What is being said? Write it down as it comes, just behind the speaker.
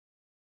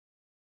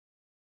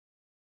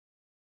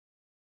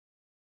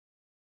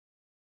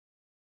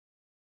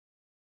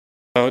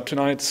So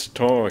tonight's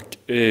talk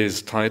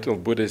is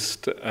titled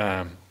Buddhist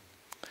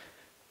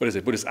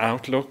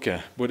Outlook,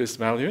 Buddhist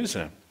Values.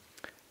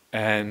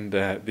 And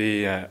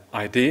the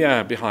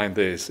idea behind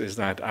this is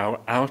that our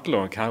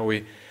outlook, how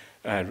we,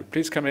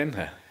 please come in,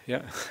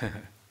 yeah,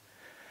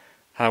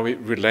 how we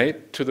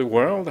relate to the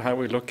world, how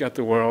we look at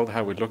the world,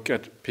 how we look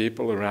at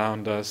people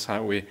around us,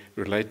 how we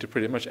relate to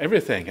pretty much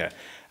everything,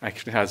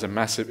 actually has a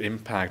massive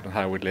impact on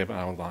how we live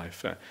our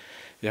life.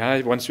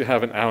 Once you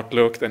have an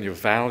outlook, then your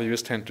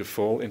values tend to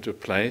fall into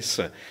place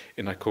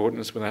in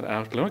accordance with that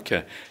outlook.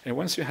 And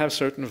once you have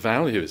certain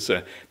values,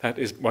 that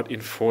is what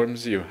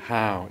informs you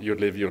how you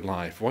live your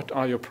life. What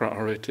are your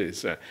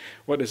priorities?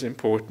 What is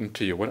important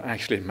to you? What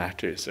actually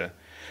matters?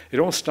 It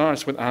all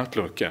starts with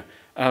outlook.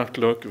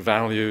 Outlook,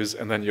 values,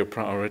 and then your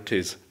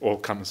priorities all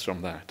comes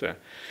from that.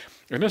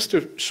 And just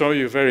to show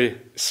you very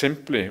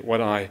simply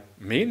what I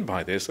mean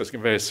by this, it's a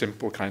very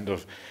simple kind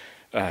of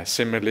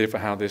simile for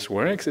how this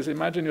works is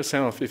imagine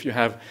yourself if you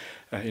have,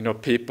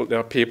 people, there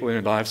are people in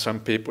your life, some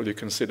people you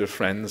consider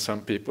friends, some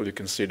people you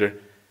consider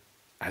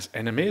as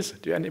enemies.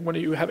 Do anyone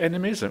of you have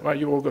enemies? Or are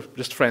you all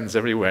just friends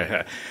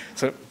everywhere?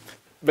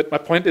 But my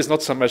point is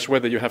not so much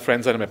whether you have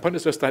friends or enemies. My point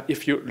is just that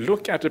if you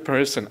look at a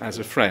person as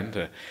a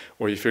friend,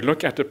 or if you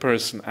look at a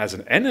person as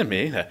an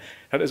enemy,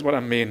 that is what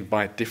I mean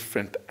by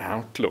different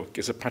outlook.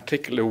 It's a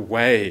particular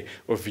way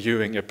of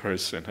viewing a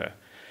person.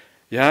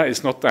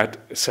 It's not that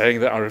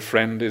saying that our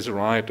friend is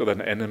right or that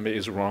an enemy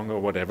is wrong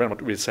or whatever. I'm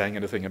not really saying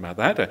anything about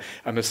that.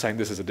 I'm just saying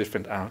this is a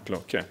different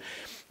outlook.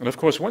 And of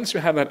course, once you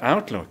have that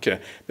outlook,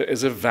 there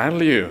is a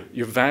value.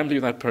 You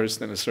value that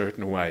person in a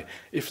certain way.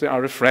 If they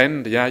are a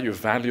friend, you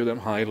value them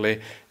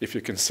highly. If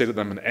you consider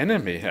them an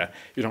enemy,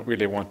 you don't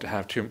really want to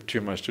have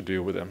too much to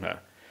do with them.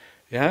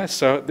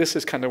 So this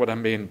is kind of what I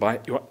mean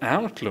by your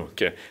outlook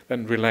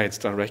then relates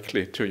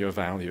directly to your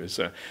values.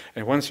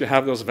 And once you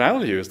have those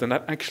values, then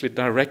that actually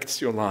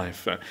directs your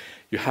life.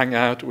 You hang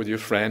out with your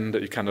friend,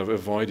 you kind of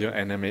avoid your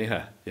enemy.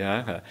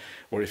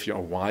 Or if you're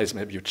wise,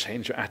 maybe you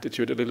change your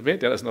attitude a little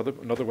bit. That's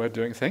another way of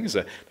doing things.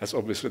 That's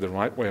obviously the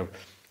right way of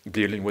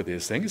dealing with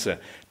these things.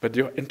 But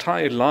your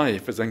entire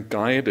life is then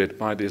guided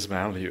by these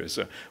values.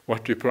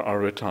 What you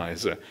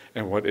prioritize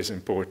and what is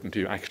important to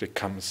you actually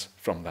comes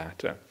from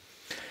that.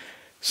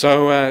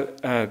 So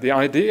the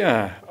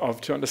idea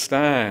of to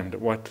understand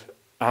what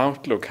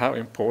outlook, how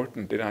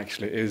important it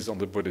actually is on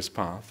the Buddhist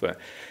path,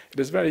 it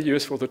is very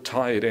useful to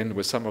tie it in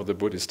with some of the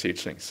Buddhist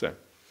teachings.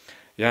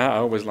 I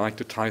always like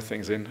to tie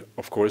things in,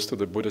 of course, to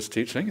the Buddhist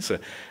teachings.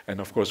 And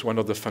of course, one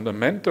of the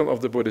fundamental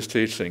of the Buddhist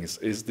teachings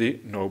is the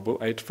Noble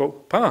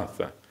Eightfold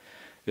Path.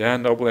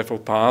 Noble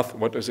Eightfold Path,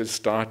 what does it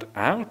start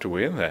out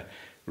with?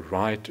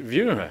 Right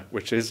view,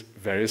 which is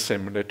very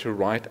similar to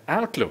right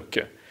outlook.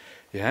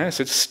 Yes,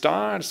 it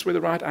starts with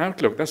the right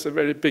outlook. That's the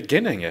very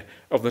beginning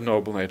of the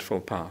Noble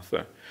Eightfold Path.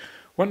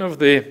 One of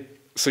the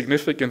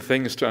significant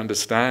things to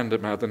understand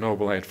about the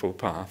Noble Eightfold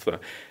Path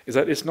is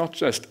that it's not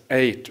just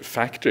 8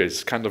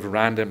 factors kind of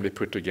randomly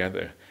put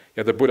together.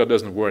 The Buddha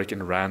doesn't work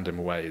in random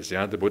ways.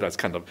 The Buddha is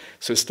kind of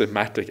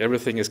systematic.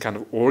 Everything is kind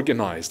of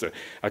organized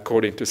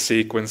according to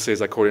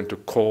sequences, according to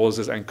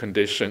causes and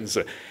conditions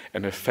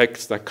and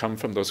effects that come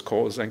from those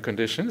causes and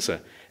conditions.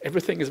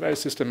 Everything is very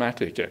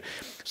systematic.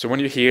 So when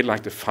you hear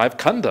like the 5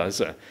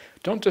 khandhas,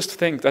 don't just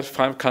think that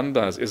 5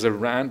 khandhas is a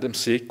random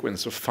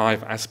sequence of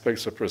 5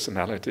 aspects of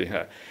personality.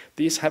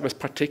 These have a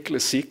particular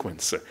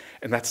sequence,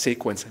 and that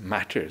sequence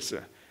matters.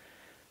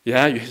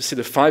 You see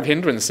the 5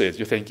 hindrances,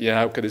 you think,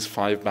 okay, there's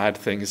 5 bad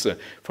things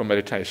for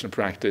meditation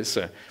practice.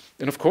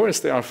 And of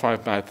course there are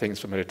 5 bad things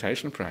for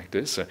meditation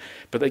practice,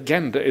 but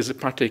again there is a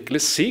particular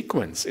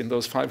sequence in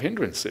those 5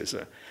 hindrances.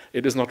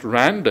 It is not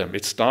random.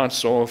 It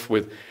starts off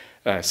with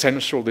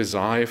sensual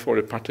desire for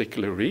a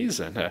particular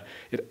reason.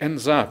 It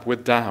ends up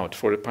with doubt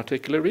for a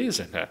particular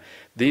reason.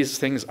 These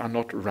things are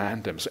not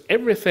random. So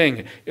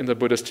everything in the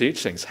Buddhist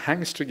teachings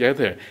hangs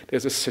together.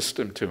 There's a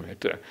system to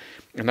it.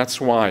 And that's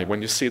why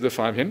when you see the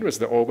 5 hindrances,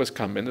 they always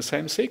come in the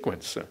same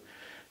sequence.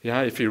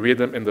 If you read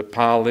them in the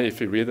Pali, if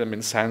you read them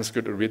in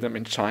Sanskrit, or read them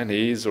in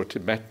Chinese or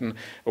Tibetan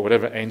or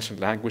whatever ancient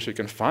language you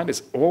can find,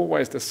 it's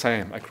always the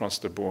same across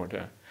the board.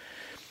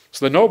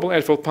 So the Noble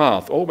Eightfold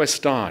Path always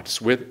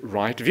starts with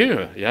right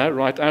view,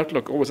 right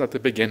outlook, always at the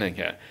beginning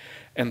here.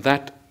 And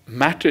that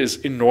matters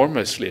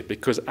enormously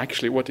because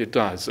actually what it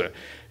does,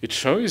 it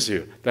shows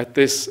you that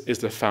this is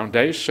the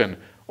foundation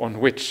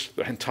on which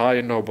the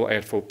entire Noble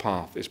Eightfold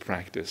Path is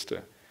practiced.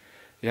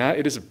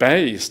 It is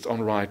based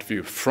on right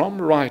view. From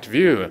right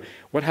view,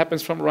 what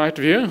happens from right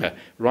view?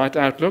 Right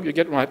outlook, you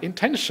get right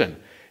intention.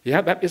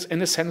 That is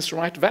in a sense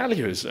right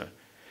values.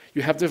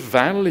 You have the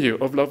value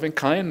of loving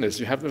kindness.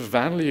 You have the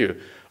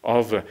value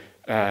of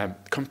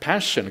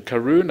compassion,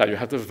 karuna. You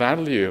have the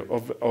value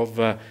of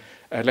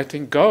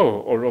letting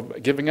go or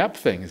of giving up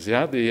things.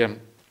 The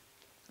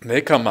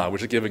nekama,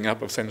 which is giving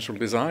up of sensual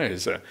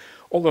desires.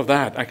 All of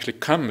that actually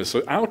comes.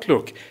 So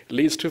outlook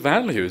leads to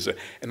values,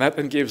 and that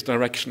then gives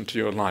direction to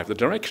your life. The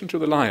direction to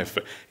the life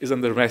is in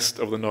the rest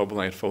of the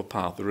Noble Eightfold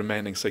Path, the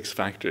remaining 6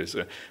 factors,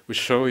 which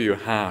show you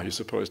how you're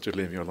supposed to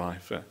live your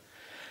life.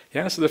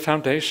 Yeah, so the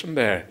foundation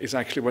there is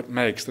actually what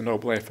makes the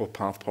Noble Eightfold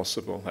Path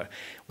possible.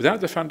 Without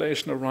the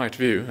foundation of right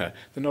view,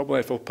 the Noble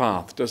Eightfold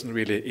Path doesn't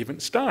really even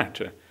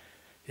start.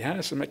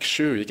 Yeah, so make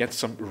sure you get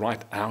some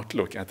right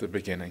outlook at the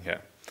beginning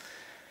here.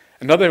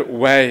 Another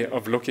way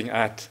of looking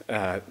at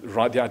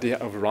the idea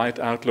of right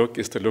outlook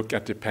is to look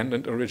at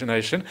dependent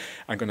origination.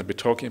 I'm going to be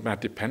talking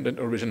about dependent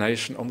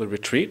origination on the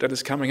retreat that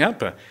is coming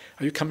up. Are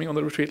you coming on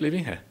the retreat,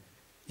 living here?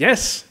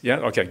 Yes? Yeah?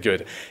 Okay,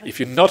 good. If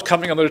you're not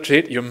coming on the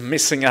retreat, you're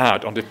missing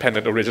out on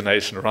dependent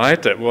origination,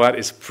 right? Well, that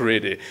is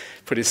pretty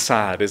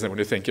sad, isn't it, when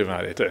you think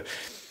about it?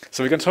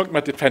 So we're going to talk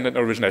about dependent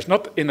origination,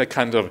 not in a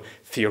kind of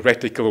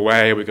theoretical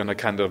way. We're going to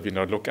kind of,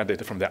 look at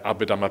it from the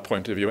Abhidhamma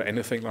point of view or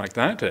anything like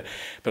that.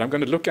 But I'm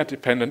going to look at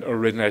dependent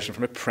origination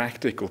from a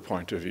practical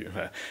point of view.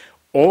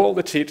 All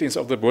the teachings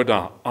of the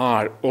Buddha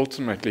are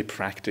ultimately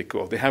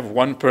practical. They have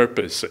one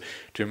purpose,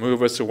 to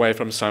move us away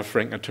from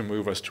suffering and to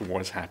move us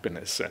towards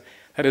happiness.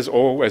 That is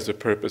always the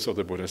purpose of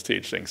the Buddha's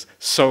teachings.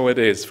 So it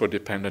is for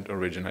dependent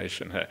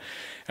origination.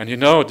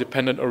 And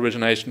dependent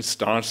origination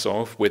starts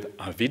off with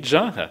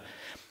avidya.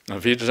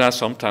 Avidya,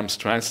 sometimes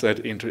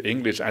translated into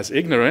English as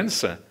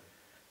ignorance,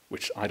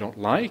 which I don't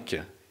like.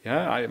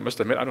 Yeah, I must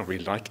admit I don't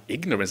really like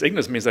ignorance.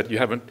 Ignorance means that you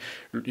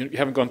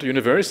haven't gone to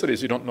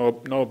universities, you don't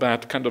know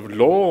about kind of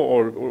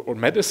law or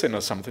medicine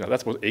or something.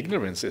 That's what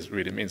ignorance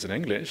really means in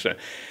English.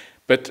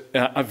 But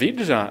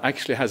avidya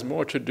actually has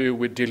more to do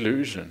with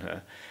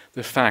delusion,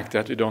 the fact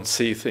that you don't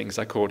see things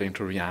according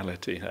to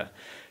reality.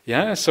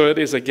 Yeah, so it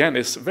is, again,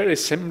 it's very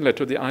similar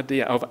to the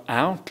idea of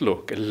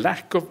outlook, a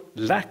lack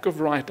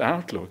of right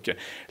outlook,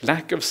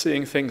 lack of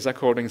seeing things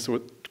according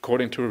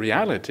to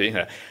reality.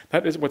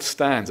 That is what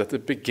stands at the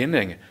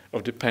beginning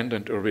of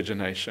dependent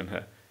origination.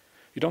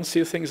 You don't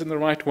see things in the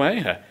right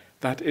way.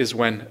 That is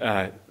when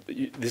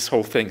this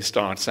whole thing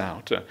starts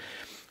out.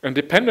 And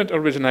dependent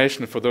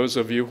origination, for those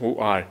of you who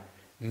are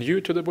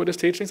new to the Buddhist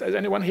teachings. Is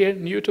anyone here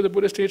new to the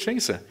Buddhist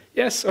teachings?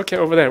 Yes? Okay,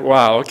 over there.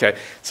 Wow, okay.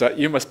 So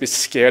you must be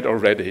scared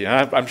already.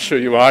 Yeah? I'm sure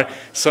you are.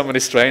 So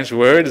many strange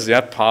words,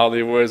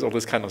 Pali words, all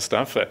this kind of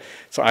stuff.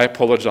 So I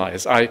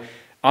apologize. At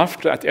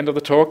the end of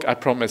the talk, I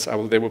promise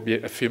there will be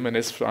a few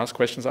minutes to ask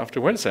questions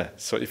afterwards.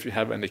 So if you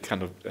have any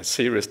kind of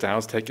serious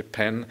doubts, take a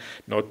pen,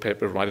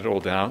 notepaper, write it all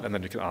down, and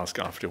then you can ask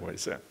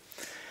afterwards.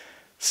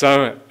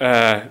 So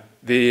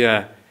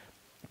the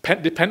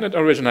dependent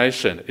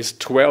origination is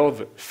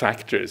 12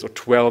 factors, or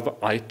 12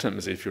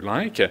 items, if you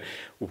like,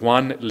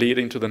 one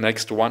leading to the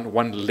next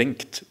one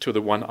linked to the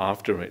one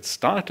after it,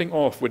 starting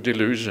off with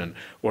delusion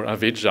or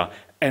avidya,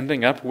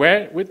 ending up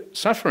where? With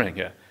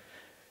suffering.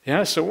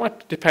 Yeah, so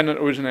what dependent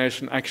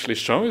origination actually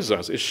shows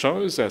us? It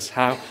shows us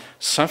how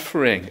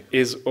suffering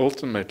is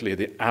ultimately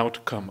the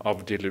outcome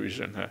of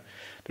delusion.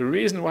 The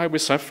reason why we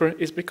suffer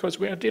is because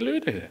we are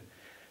deluded.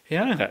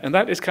 Yeah, and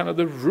that is kind of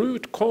the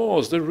root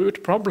cause, the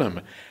root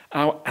problem.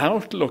 Our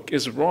outlook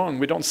is wrong.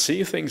 We don't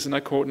see things in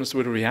accordance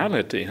with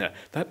reality.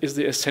 That is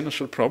the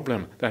essential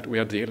problem that we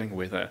are dealing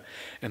with.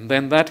 And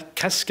then that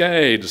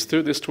cascades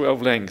through these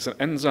 12 links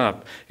and ends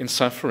up in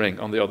suffering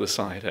on the other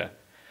side.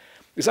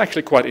 It's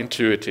actually quite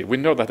intuitive. We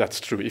know that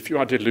that's true. If you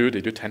are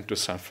deluded, you tend to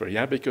suffer,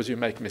 because you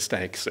make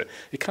mistakes.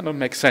 It kind of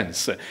makes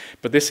sense.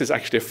 But this is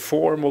actually a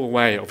formal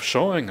way of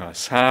showing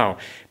us how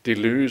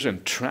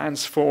delusion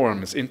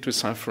transforms into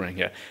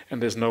suffering,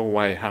 and there's no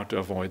way how to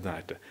avoid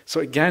that. So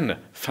again,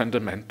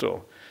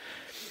 fundamental.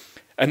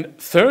 And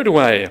third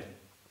way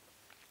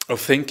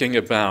of thinking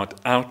about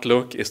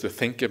outlook is to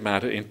think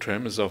about it in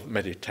terms of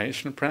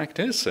meditation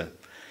practice.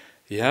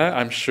 Yeah,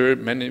 I'm sure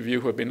many of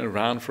you who have been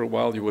around for a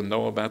while, you will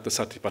know about the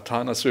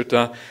Satipatthana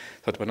Sutta.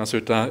 Satipatthana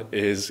Sutta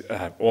is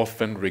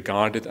often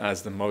regarded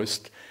as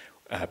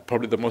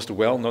probably the most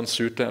well-known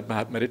sutta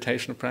about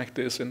meditation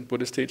practice in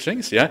Buddhist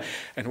teachings.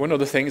 And one of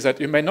the things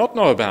that you may not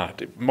know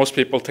about, most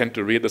people tend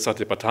to read the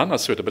Satipatthana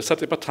Sutta, but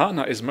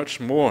Satipatthana is much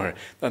more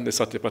than the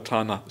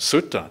Satipatthana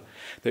Sutta.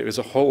 There is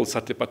a whole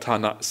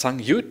Satipatthana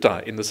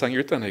Sangyutta in the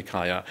Sangyutta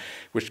Nikaya,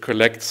 which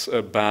collects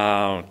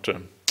about,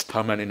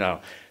 how many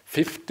now?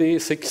 50,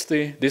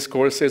 60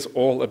 discourses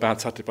all about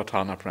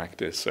Satipatthana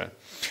practice.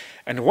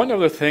 And one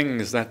of the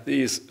things that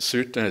these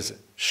suttas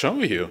show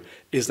you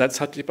is that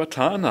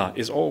Satipatthana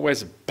is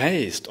always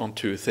based on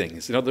two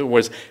things. In other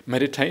words,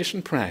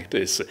 meditation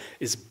practice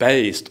is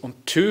based on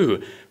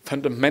two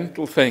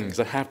fundamental things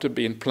that have to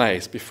be in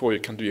place before you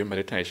can do your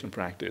meditation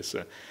practice.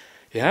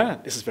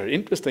 This is very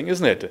interesting,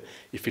 isn't it?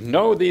 If you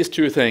know these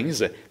two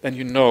things, then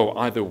you know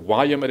either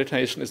why your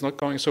meditation is not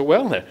going so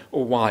well,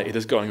 or why it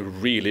is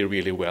going really,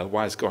 really well,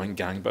 why it's going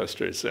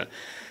gangbusters.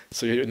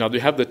 So you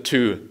have the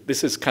two.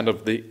 This is kind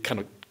of the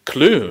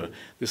clue.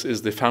 This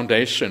is the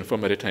foundation for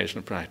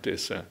meditation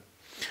practice.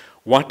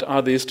 What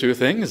are these two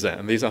things?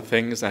 And these are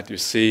things that you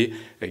see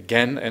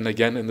again and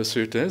again in the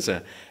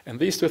suttas. And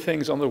these two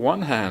things, on the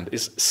one hand,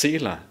 is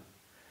sila.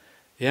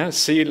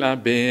 Sila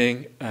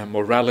being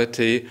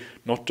morality,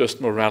 not just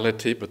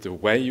morality, but the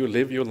way you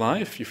live your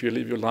life. If you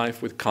live your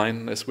life with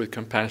kindness, with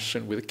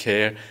compassion, with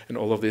care, and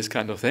all of these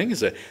kind of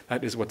things,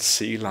 that is what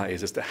sila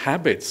is. It's the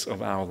habits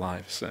of our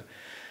lives.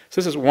 So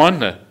this is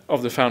one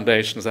of the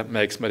foundations that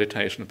makes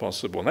meditation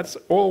possible. And that's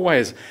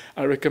always,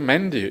 I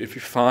recommend you, if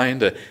you find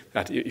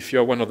that if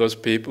you're one of those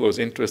people who's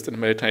interested in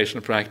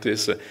meditation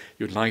practice,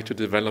 you'd like to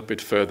develop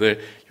it further,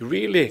 you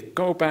really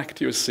go back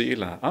to your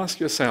sila. Ask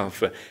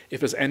yourself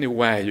if there's any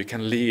way you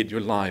can lead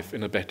your life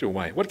in a better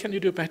way. What can you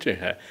do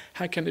better?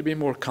 How can you be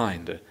more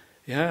kind?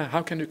 Yeah,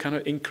 how can you kind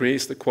of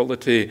increase the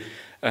quality,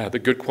 the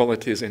good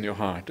qualities in your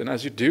heart? And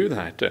as you do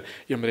that,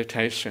 your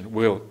meditation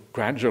will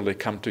gradually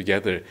come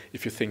together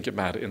if you think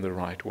about it in the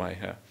right way.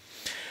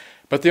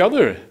 But the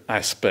other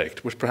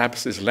aspect, which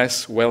perhaps is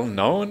less well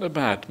known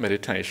about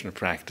meditation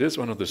practice,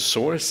 one of the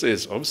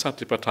sources of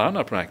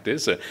Satipatthana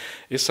practice,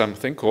 is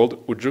something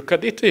called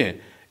Ujjukaditi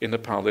in the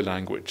Pali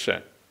language.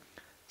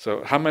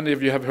 So how many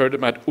of you have heard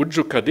about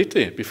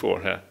Ujjukaditi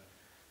before?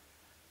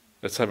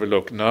 Let's have a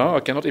look. No,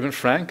 okay, not even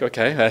Frank.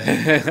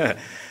 Okay,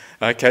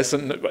 okay. So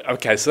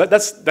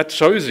that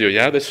shows you,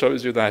 yeah. That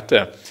shows you that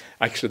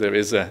actually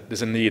there's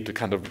a need to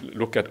kind of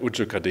look at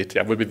Ujjukaditi.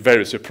 I would be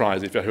very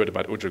surprised if you heard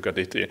about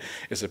Ujjukaditi.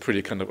 It's a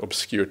pretty kind of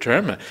obscure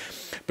term,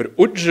 but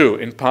Ujju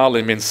in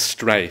Pali means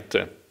straight,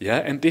 yeah,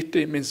 and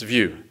Diti means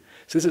view.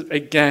 So this is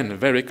again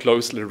very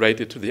closely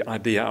related to the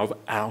idea of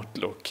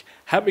outlook.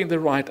 Having the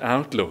right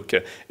outlook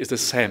is the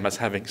same as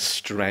having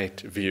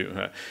straight view.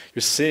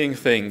 You're seeing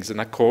things in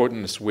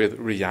accordance with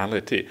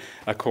reality,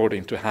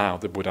 according to how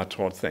the Buddha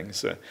taught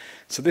things.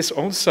 So this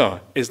also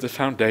is the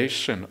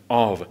foundation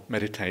of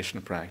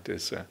meditation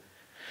practice.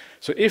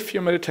 So if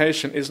your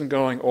meditation isn't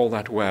going all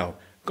that well,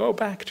 go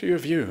back to your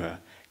view.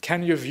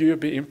 Can your view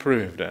be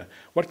improved?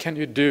 What can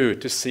you do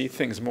to see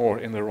things more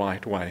in the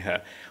right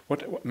way?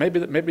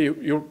 Maybe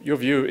your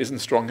view isn't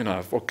strong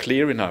enough or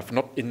clear enough,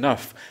 not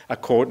enough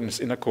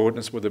in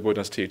accordance with the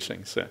Buddha's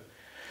teachings.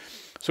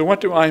 So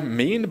what do I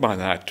mean by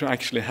that, to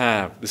actually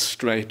have the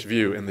straight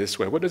view in this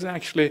way? What does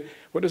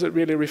it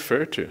really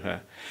refer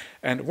to?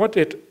 And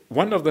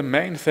one of the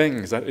main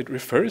things that it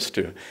refers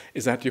to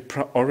is that you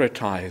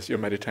prioritize your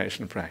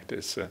meditation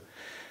practice.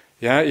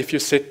 Yeah, if you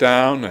sit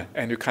down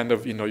and you kind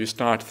of, you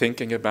start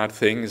thinking about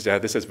things, yeah,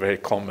 this is very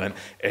common.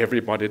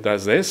 Everybody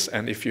does this.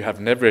 And if you have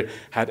never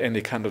had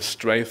any kind of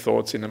stray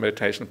thoughts in a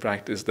meditation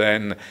practice,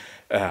 then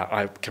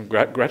I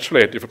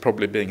congratulate you for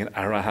probably being an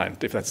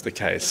arahant, if that's the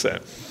case.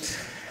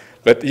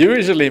 But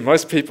usually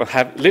most people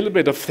have a little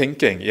bit of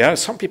thinking. Yeah,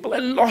 some people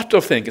a lot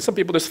of thinking. Some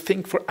people just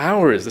think for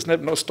hours. There's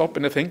no stop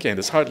in the thinking.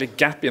 There's hardly a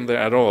gap in there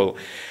at all.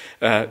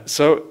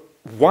 So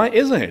why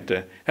is it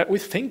that we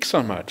think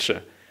so much?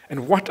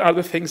 And what are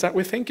the things that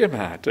we think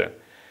about?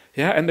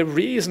 Yeah, and the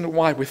reason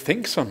why we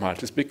think so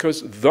much is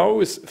because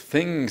those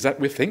things that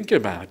we think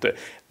about,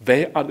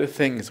 they are the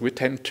things we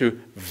tend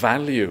to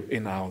value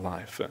in our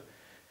life.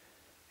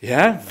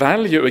 Yeah,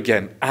 value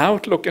again,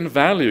 outlook and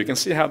value. You can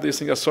see how these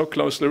things are so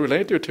closely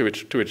related to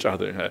each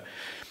other.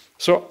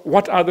 So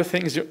what are the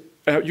things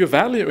you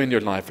value in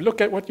your life?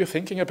 Look at what you're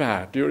thinking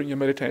about during your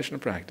meditation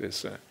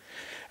practice.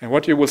 And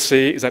what you will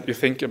see is that you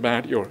think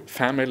about your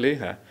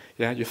family.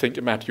 Yeah, you think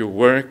about your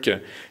work,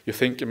 you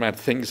think about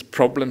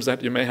problems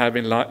that you may have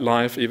in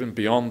life, even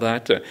beyond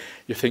that.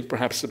 You think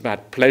perhaps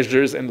about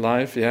pleasures in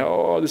life. Yeah,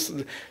 oh,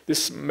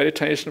 this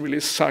meditation really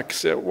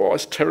sucks. Oh,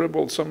 it's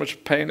terrible, so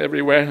much pain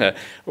everywhere.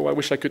 Oh, I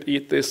wish I could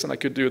eat this and I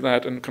could do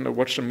that and kind of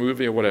watch a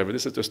movie or whatever.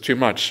 This is just too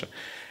much.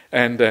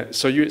 And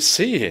so you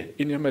see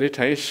in your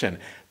meditation,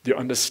 you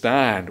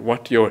understand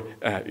what you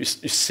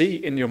see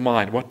in your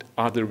mind, what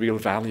are the real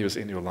values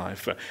in your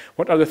life.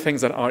 What are the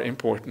things that are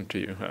important to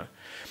you.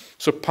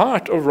 So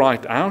part of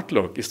right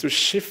outlook is to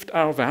shift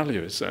our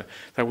values,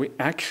 that we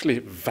actually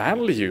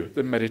value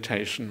the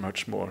meditation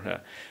much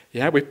more.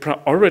 Yeah, we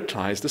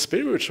prioritize the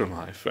spiritual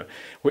life.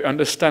 We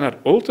understand that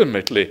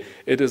ultimately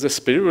it is the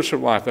spiritual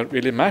life that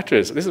really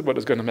matters. This is what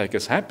is going to make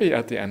us happy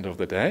at the end of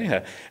the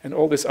day. And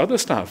all this other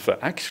stuff,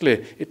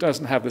 actually, it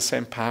doesn't have the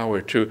same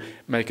power to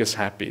make us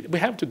happy. We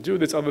have to do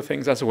these other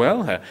things as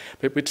well,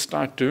 but we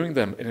start doing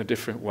them in a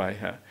different way.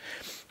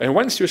 And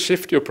once you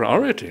shift your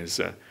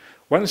priorities,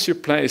 once you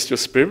place your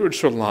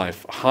spiritual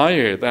life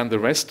higher than the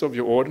rest of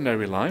your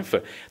ordinary life,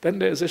 then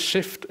there's a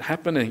shift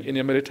happening in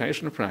your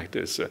meditation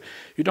practice.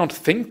 You don't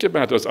think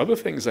about those other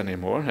things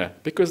anymore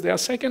because they are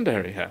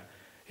secondary.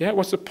 Yeah,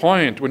 what's the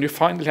point when you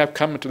finally have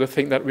come to the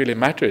thing that really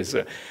matters?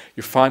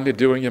 You're finally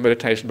doing your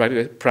meditation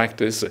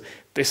practice.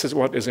 This is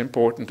what is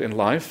important in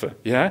life.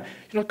 Yeah,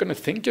 you're not going to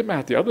think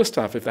about the other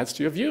stuff if that's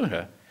your view.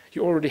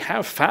 You already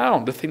have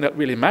found the thing that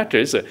really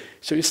matters,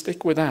 so you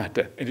stick with that,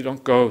 and you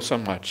don't go so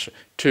much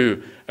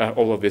to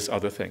all of these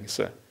other things.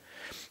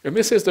 And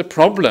this is the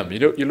problem.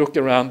 You look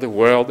around the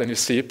world and you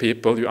see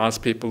people, you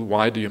ask people,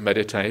 why do you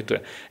meditate?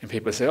 And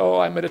people say, oh,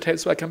 I meditate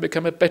so I can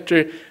become a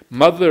better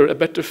mother, a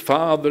better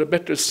father, a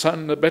better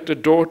son, a better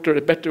daughter,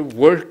 a better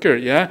worker,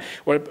 yeah?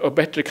 Or a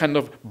better kind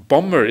of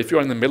bomber. If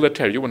you're in the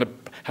military, you want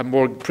to have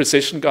more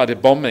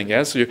precision-guided bombing,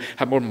 yeah? So you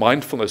have more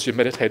mindfulness, you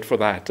meditate for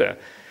that.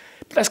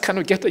 That's kind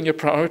of getting your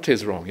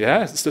priorities wrong,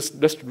 yeah? It's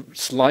just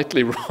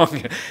slightly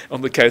wrong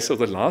on the case of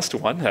the last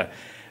one.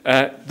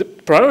 The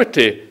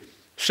priority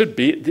should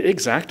be the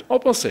exact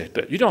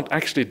opposite. You don't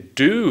actually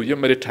do your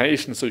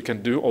meditation so you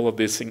can do all of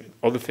these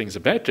other things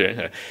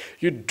better.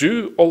 You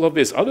do all of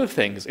these other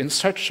things in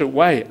such a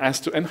way as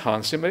to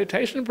enhance your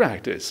meditation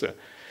practice.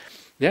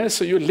 Yeah,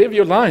 so you live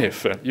your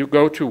life, you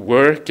go to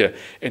work,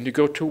 and you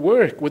go to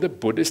work with a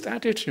Buddhist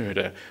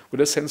attitude,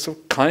 with a sense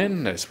of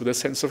kindness, with a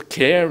sense of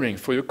caring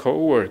for your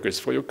co-workers,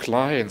 for your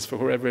clients, for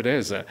whoever it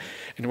is.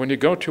 And when you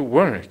go to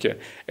work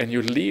and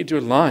you lead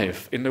your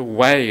life in a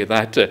way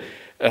that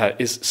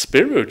is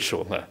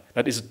spiritual,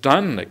 that is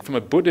done from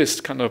a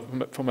Buddhist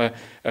from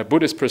a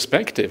Buddhist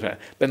perspective,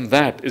 then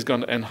that is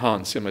going to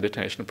enhance your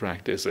meditation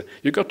practice.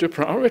 You got your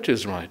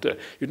priorities right.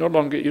 You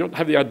don't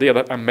have the idea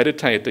that I'm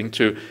meditating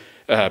to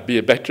be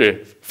a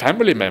better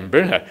family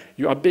member.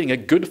 You are being a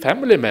good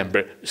family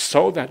member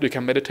so that you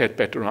can meditate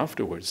better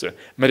afterwards.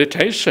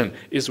 Meditation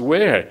is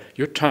where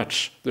you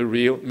touch the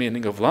real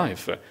meaning of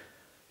life,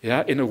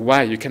 in a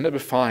way you can never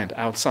find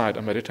outside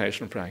a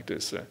meditation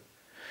practice.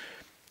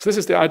 So this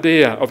is the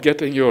idea of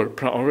getting your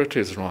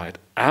priorities right.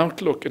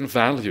 Outlook and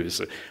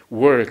values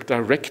work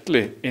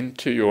directly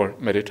into your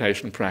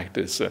meditation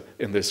practice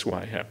in this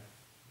way.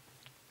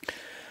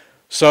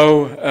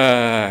 So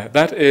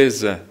that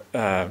is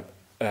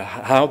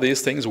how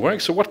these things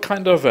work. So what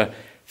kind of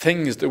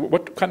things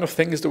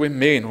do we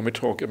mean when we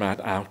talk about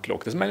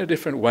outlook? There's many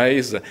different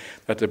ways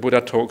that the Buddha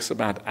talks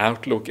about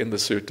outlook in the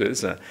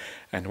suttas,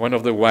 and one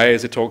of the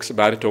ways he talks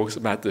about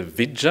the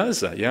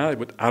vijjas,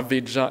 with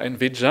avidya and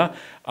vidya.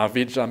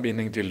 Avidya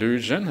meaning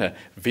delusion,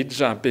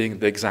 vidya being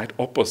the exact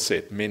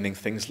opposite, meaning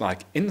things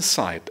like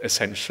insight,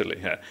 essentially.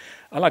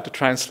 I like to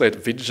translate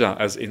vidya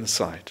as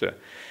insight.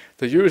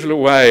 The usual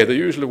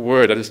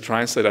word that is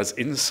translated as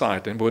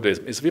insight in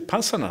Buddhism is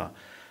vipassana.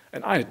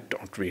 And I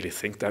don't really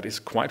think that is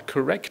quite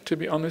correct, to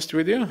be honest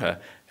with you.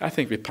 I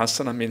think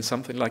vipassana means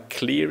something like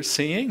clear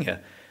seeing.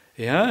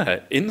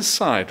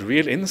 Insight,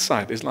 real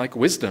insight is like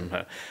wisdom.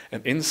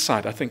 And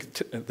insight, I think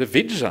the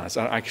vijjas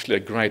are actually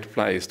a great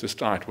place to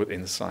start with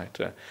insight.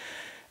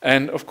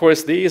 And of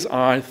course, these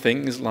are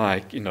things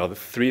like, the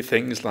three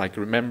things like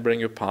remembering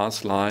your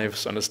past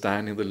lives,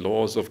 understanding the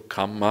laws of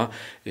karma,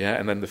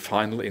 and then the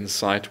final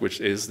insight,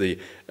 which is the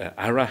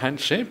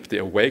arahantship, the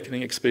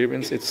awakening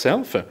experience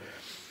itself.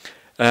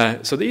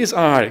 So these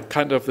are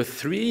kind of the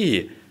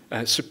three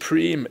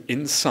supreme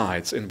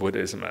insights in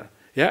Buddhism.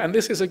 And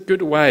this is a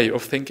good way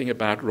of thinking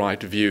about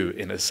right view,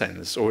 in a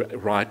sense, or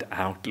right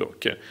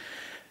outlook.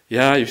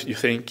 You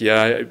think,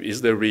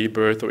 is there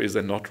rebirth or is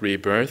there not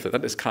rebirth?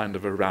 That is kind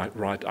of a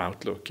right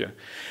outlook.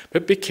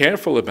 But be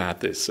careful about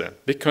this,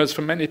 because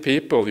for many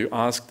people, you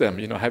ask them,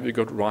 have you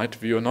got right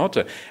view or not?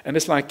 And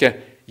it's like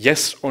a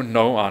yes or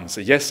no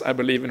answer. Yes, I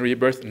believe in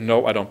rebirth.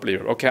 No, I don't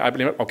believe it. Okay, I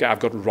believe it. Okay, I've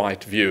got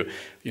right view.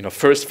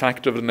 First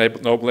factor of the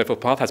Noble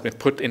Eightfold Path has been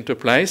put into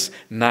place.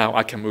 Now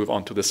I can move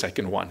on to the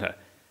second one.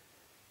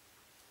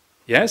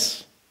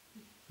 Yes?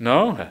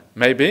 No,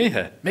 maybe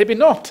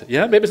not.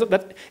 Maybe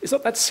it's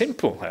not that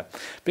simple.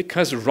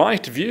 Because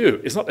right view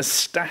is not a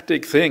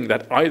static thing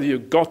that either you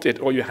got it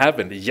or you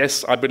haven't.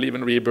 Yes, I believe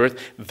in rebirth,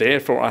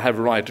 therefore I have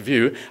right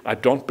view. I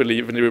don't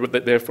believe in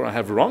rebirth, therefore I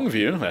have wrong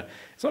view.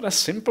 It's not as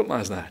simple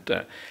as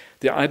that.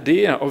 The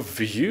idea of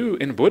view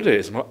in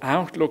Buddhism, or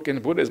outlook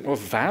in Buddhism, or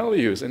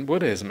values in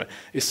Buddhism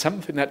is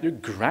something that you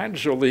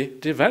gradually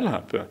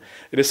develop.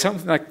 It is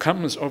something that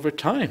comes over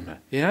time.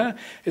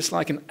 It's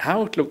like an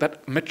outlook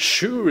that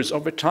matures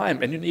over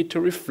time, and you need to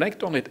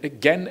reflect on it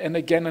again and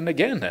again and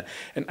again.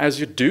 And as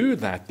you do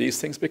that,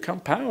 these things become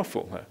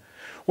powerful.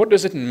 What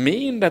does it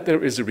mean that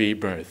there is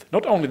rebirth?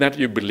 Not only that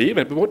you believe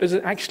it, but what does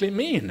it actually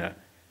mean?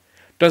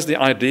 Does the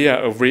idea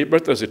of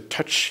rebirth, does it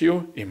touch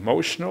you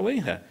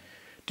emotionally?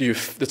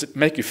 Does it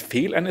make you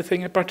feel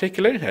anything in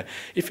particular?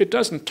 If it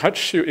doesn't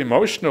touch you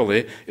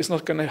emotionally, it's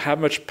not going to have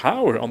much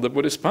power on the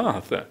Buddhist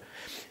path.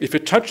 If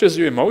it touches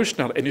you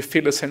emotionally and you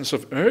feel a sense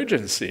of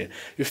urgency,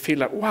 you feel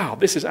like, wow,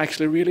 this is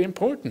actually really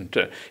important.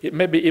 It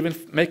maybe even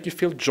make you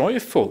feel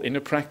joyful in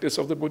the practice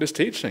of the Buddhist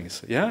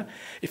teachings.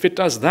 If it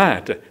does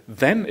that,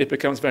 then it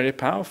becomes very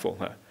powerful.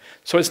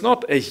 So it's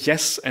not a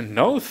yes and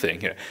no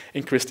thing.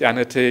 In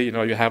Christianity,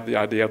 you have the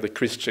idea of the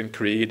Christian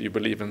creed. You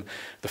believe in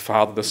the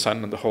Father, the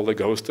Son, and the Holy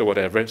Ghost, or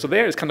whatever. So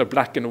there it's kind of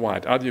black and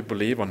white. Either you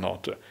believe or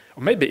not.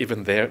 Or maybe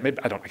even there, maybe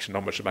I don't actually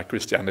know much about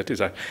Christianity,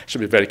 so I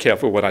should be very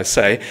careful what I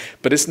say.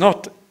 But it's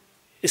not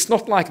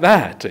like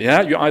that.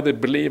 You either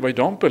believe or you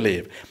don't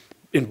believe.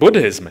 In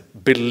Buddhism,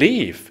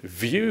 belief,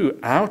 view,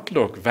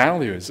 outlook,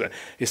 values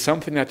is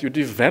something that you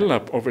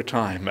develop over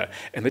time,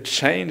 and it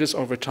changes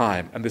over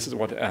time. And this is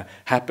what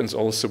happens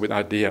also with the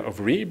idea of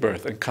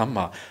rebirth and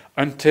karma,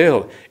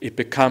 until it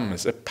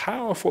becomes a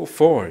powerful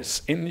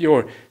force in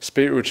your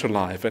spiritual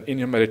life and in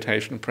your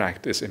meditation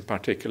practice in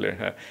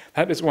particular.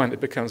 That is when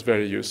it becomes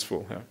very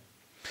useful.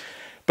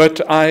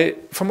 But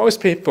for most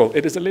people,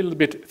 it is a little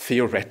bit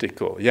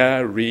theoretical.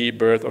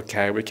 Rebirth,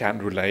 okay, we can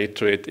relate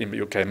to it.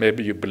 Okay,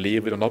 maybe you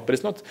believe it or not, but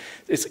it's not.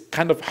 It's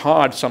kind of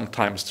hard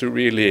sometimes to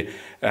really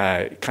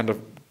kind of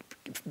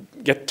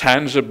get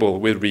tangible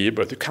with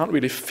rebirth. You can't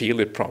really feel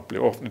it properly.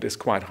 Often it is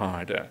quite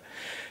hard.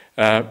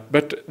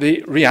 But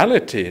the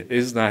reality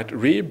is that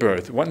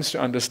rebirth, once you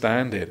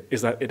understand it,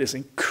 is that it is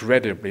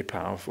incredibly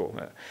powerful.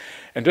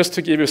 And just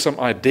to give you some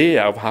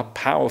idea of how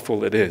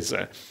powerful it is,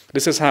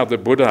 this is how the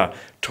Buddha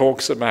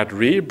talks about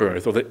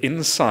rebirth, or the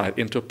insight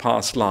into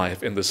past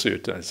life in the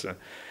suttas.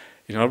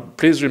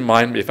 Please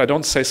remind me, if I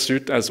don't say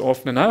suttas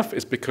often enough,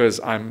 it's because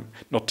I'm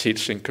not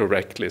teaching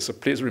correctly. So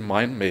please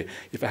remind me,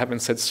 if I haven't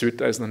said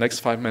suttas in the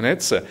next 5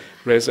 minutes,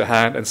 raise your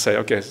hand and say,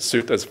 okay,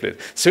 suttas, please.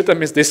 Sutta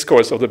means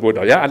discourse of the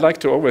Buddha. Yeah, I like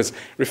to always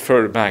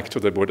refer back to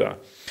the Buddha.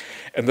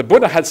 And the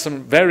Buddha had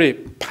some very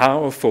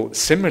powerful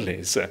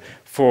similes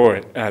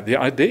for the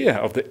idea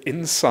of the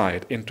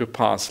insight into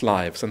past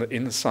lives and the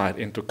insight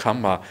into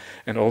karma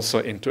and also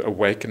into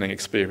awakening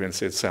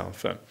experience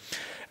itself.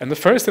 And the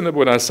first thing the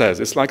Buddha says,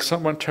 it's like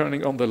someone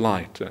turning on the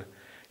light.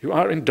 You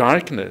are in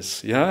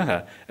darkness,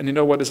 yeah? And you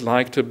know what it's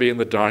like to be in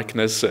the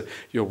darkness.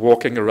 You're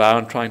walking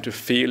around trying to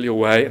feel your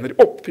way, and then,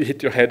 you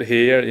hit your head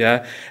here,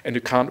 yeah? And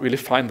you can't really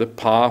find the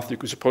path. You're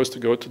supposed to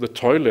go to the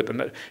toilet,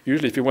 and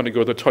usually if you want to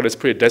go to the toilet, it's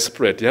pretty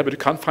desperate, yeah? But you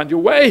can't find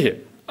your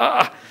way.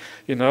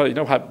 You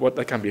know what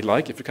that can be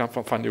like if you can't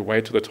find your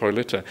way to the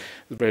toilet. It's a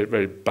very,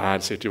 very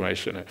bad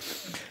situation.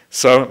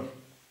 So,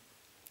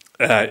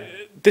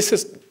 this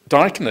is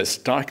darkness.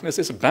 Darkness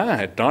is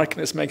bad.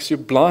 Darkness makes you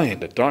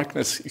blind.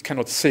 Darkness, you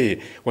cannot see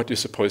what you're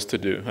supposed to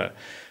do.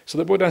 So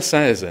the Buddha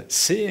says,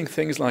 seeing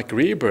things like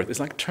rebirth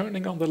is like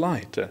turning on the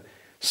light.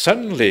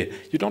 Suddenly,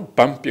 you don't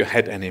bump your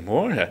head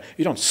anymore.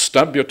 You don't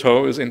stub your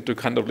toes into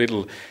kind of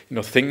little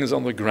things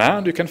on the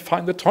ground. You can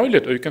find the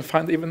toilet, or you can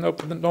find even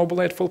the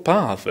Noble Eightfold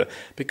Path,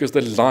 because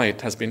the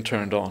light has been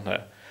turned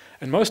on.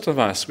 And most of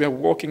us, we are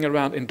walking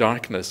around in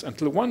darkness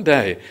until one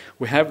day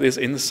we have these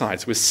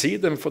insights. We see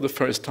them for the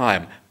first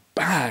time.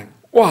 Bang!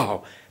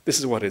 Wow! This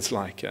is what it's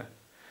like.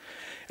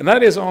 And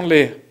that is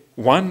only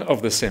one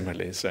of the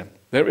similes.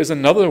 There is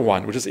another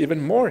one which is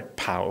even more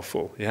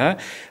powerful. Yeah,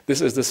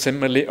 this is the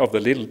simile of the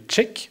little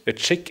chick, a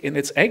chick in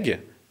its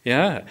egg.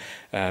 Yeah,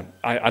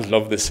 I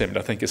love this simile.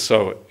 I think it's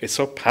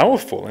so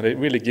powerful, and it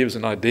really gives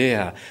an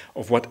idea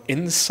of what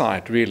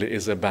insight really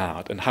is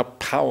about and how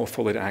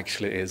powerful it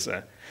actually is.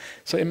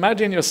 So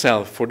imagine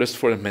yourself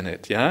for a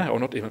minute, yeah, or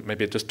not even,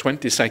 maybe just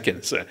 20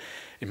 seconds.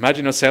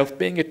 Imagine yourself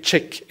being a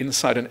chick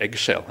inside an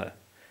eggshell.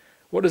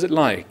 What is it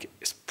like?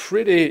 It's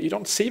pretty, you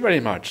don't see very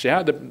much,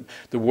 yeah?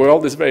 The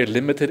world is very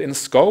limited in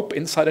scope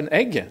inside an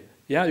egg.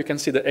 Yeah, you can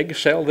see the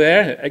eggshell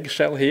there,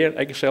 eggshell here,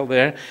 eggshell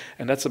there,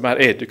 and that's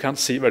about it. You can't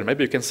see very,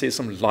 maybe you can see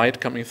some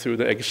light coming through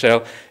the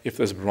eggshell if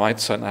there's bright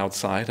sun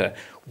outside.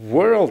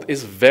 World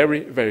is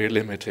very, very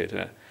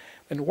limited.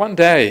 And one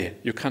day,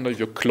 your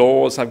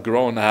claws have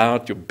grown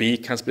out, your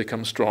beak has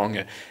become strong,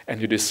 and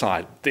you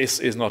decide, this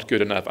is not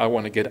good enough, I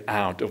want to get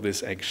out of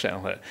this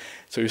eggshell.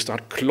 So you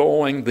start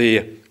clawing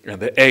the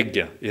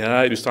egg,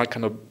 yeah? You start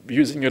kind of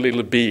using your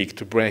little beak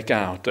to break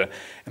out.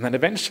 And then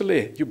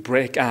eventually, you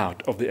break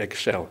out of the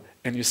eggshell,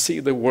 and you see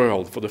the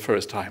world for the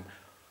first time.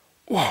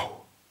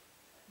 Whoa!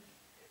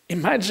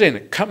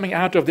 Imagine coming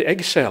out of the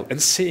eggshell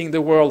and seeing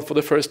the world for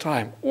the first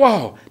time.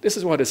 Wow! This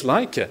is what it's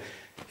like.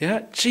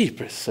 Yeah,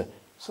 jeepers.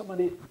 So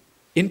many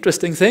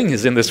interesting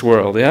things in this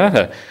world,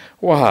 yeah?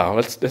 Wow,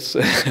 that's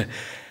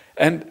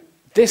and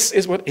this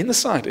is what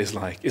insight is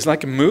like. It's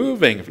like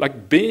moving,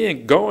 like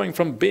going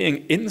from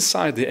being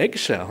inside the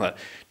eggshell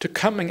to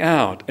coming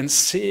out and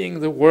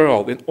seeing the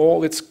world in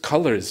all its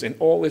colors, in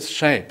all its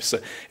shapes,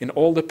 in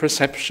all the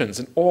perceptions,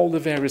 in all the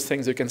various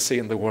things you can see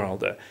in the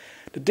world.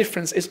 The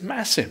difference is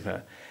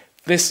massive.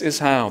 This is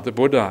how the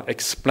Buddha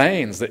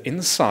explains the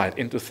insight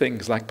into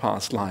things like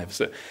past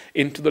lives,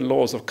 into the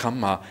laws of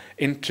karma,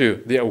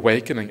 into the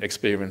awakening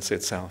experience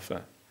itself.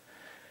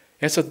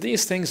 And so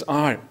these things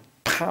are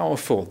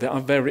powerful, they are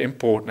very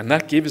important, and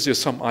that gives you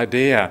some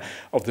idea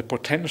of the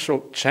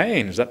potential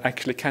change that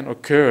actually can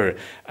occur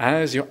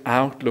as your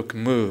outlook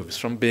moves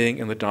from being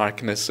in the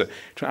darkness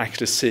to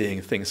actually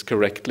seeing things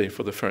correctly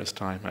for the first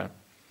time.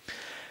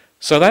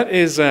 So that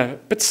is,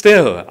 but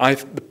still,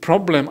 the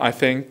problem I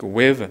think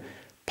with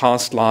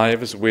past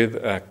lives,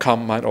 with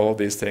karma and all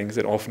these things,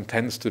 it often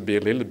tends to be a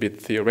little bit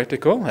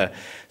theoretical.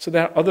 So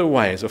there are other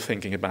ways of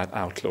thinking about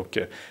outlook.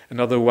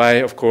 Another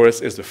way, of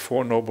course, is the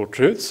Four Noble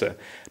Truths.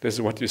 This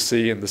is what you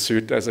see in the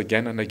suttas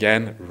again and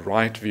again,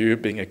 right view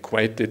being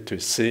equated to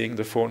seeing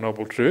the Four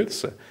Noble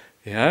Truths.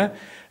 Yeah,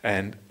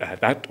 and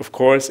that, of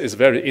course, is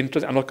very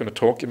interesting. I'm not going to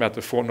talk about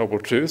the Four Noble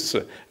Truths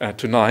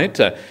tonight,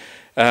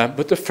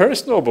 but the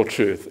first Noble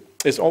Truth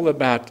is all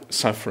about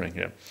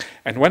suffering.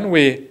 And when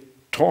we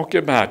talk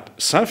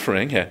about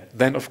suffering,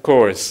 then of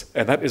course,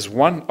 and that is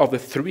one of the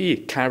three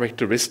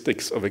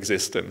characteristics of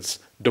existence,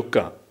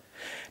 dukkha.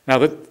 Now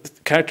the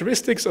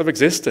characteristics of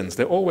existence,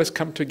 they always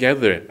come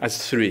together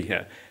as three.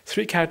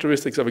 Three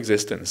characteristics of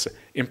existence: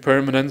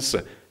 impermanence,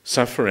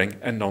 suffering,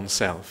 and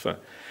non-self.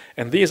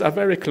 And these are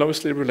very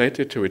closely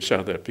related to each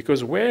other,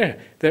 because where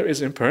there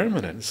is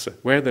impermanence,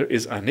 where there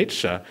is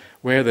anicca,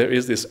 where there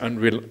is this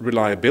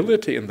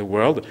unreliability in the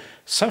world,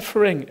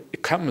 suffering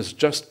comes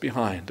just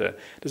behind.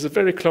 There's a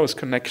very close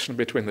connection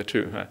between the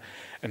two.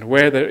 And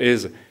where there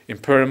is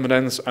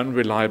impermanence,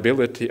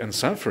 unreliability, and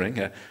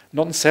suffering,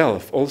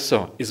 non-self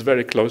also is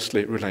very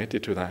closely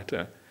related to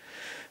that.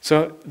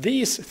 So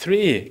these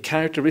three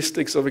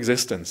characteristics of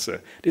existence,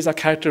 these are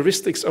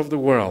characteristics of the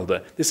world.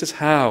 This is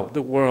how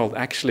the world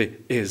actually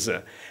is.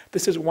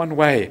 This is one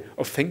way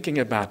of thinking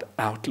about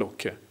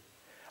outlook.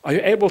 Are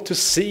you able to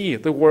see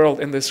the world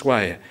in this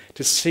way?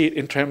 To see it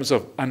in terms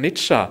of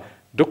anicca,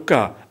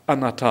 dukkha,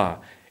 anatta,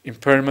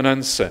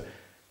 impermanence,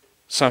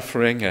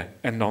 suffering,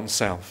 and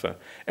non-self.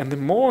 And the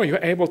more you're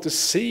able to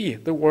see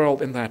the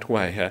world in that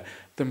way,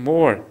 the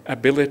more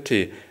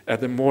ability,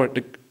 the more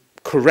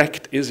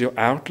correct is your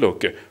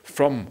outlook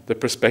from the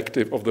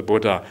perspective of the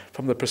Buddha,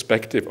 from the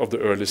perspective of the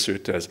early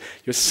suttas.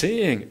 You're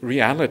seeing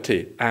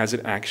reality as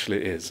it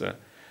actually is.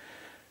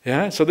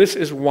 So this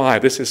is why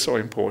this is so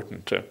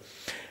important.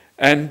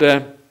 And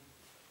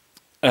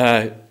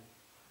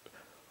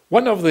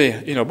one of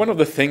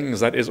the things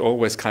that is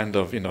always kind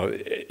of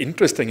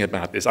interesting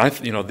about this,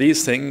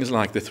 these things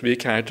like the three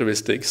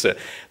characteristics,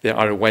 they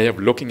are a way of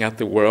looking at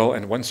the world,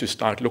 and once you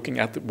start looking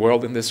at the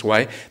world in this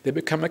way, they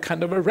become a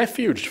kind of a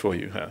refuge for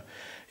you.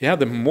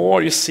 The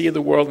more you see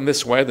the world in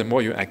this way, the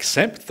more you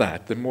accept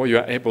that, the more you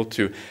are able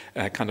to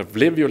kind of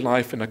live your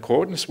life in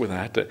accordance with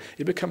that,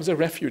 it becomes a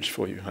refuge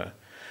for you.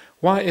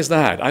 Why is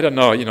that? I don't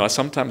know.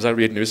 Sometimes I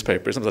read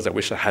newspapers. Sometimes I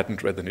wish I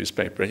hadn't read the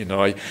newspaper. You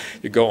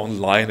go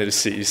online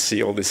and you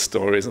see all these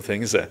stories and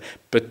things.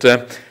 But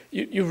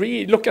you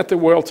look at the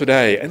world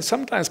today, and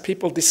sometimes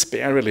people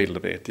despair a little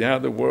bit.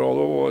 The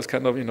world, it's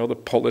kind of, the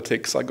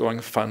politics are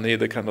going funny.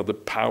 The kind of the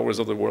powers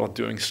of the world are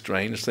doing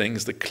strange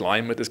things. The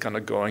climate is kind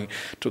of going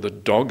to the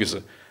dogs.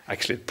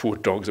 Actually, poor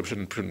dogs, I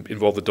shouldn't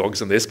involve the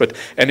dogs in this, but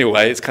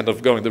anyway, it's kind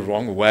of going the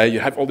wrong way. You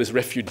have all these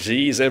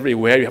refugees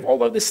everywhere. You have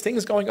all of these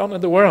things going on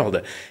in the world.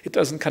 It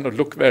doesn't kind of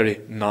look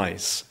very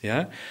nice,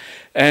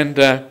 And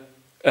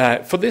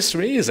for this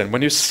reason,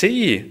 when you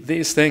see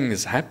these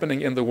things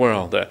happening in the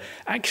world,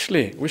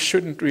 actually, we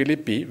shouldn't really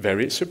be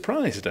very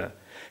surprised,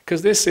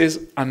 because this is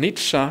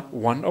Anicca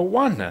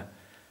 101.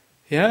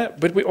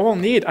 But we all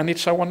need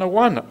Anicca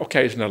 101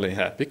 occasionally,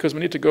 because we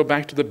need to go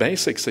back to the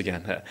basics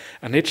again.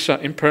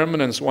 Anicca,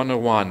 impermanence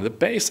 101, the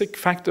basic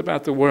fact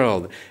about the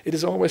world. It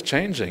is always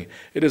changing.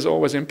 It is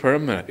always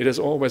impermanent. It is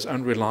always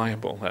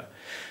unreliable.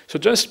 So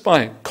just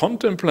by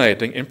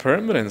contemplating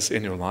impermanence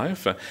in your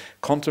life,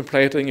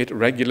 contemplating it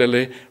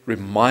regularly,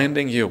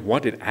 reminding you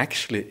what it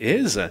actually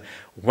is,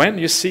 when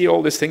you see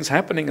all these things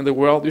happening in the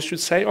world, you should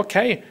say,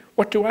 okay,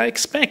 what do I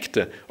expect?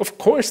 Of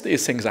course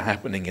these things are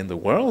happening in the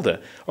world.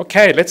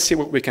 Okay, let's see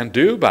what we can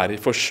do about it.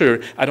 For sure,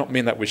 I don't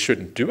mean that we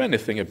shouldn't do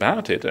anything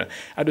about it.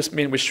 I just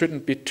mean we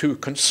shouldn't be too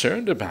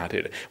concerned about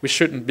it. We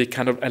shouldn't be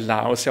kind of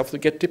allow ourselves to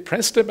get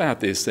depressed about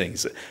these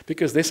things,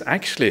 because this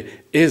actually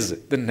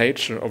is the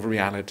nature of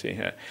reality.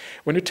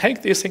 When you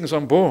take these things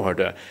on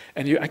board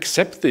and you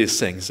accept these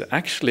things,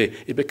 actually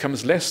it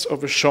becomes less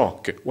of a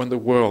shock when the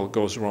world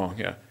goes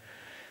wrong.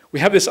 We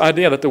have this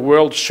idea that the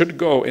world should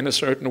go in a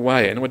certain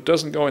way, and when it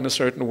doesn't go in a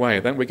certain way,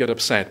 then we get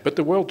upset. But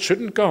the world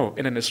shouldn't go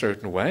in a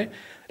certain way.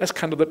 That's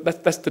kind of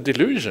that's the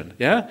delusion.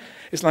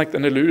 It's like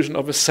an illusion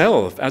of a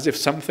self, as if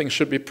something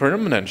should be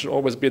permanent, should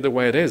always be the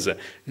way it is.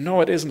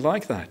 No, it isn't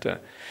like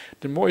that.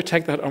 The more you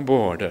take that on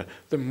board,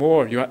 the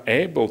more you are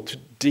able to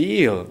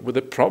deal with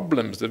the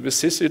problems, the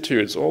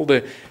vicissitudes, all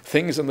the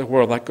things in the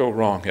world that go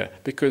wrong,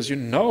 because you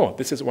know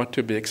this is what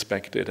to be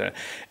expected.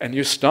 And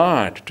you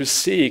start to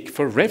seek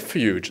for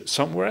refuge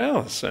somewhere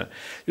else.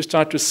 You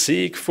start to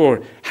seek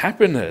for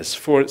happiness,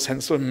 for a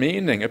sense of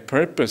meaning, a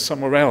purpose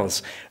somewhere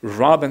else,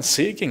 rather than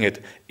seeking it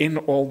in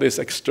all these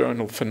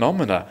external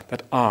phenomena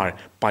that are,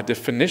 by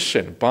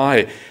definition,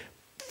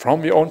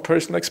 from your own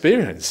personal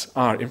experience,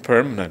 are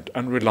impermanent,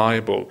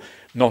 unreliable,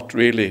 not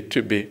really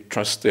to be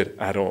trusted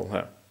at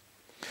all.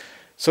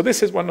 So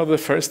this is one of the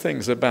first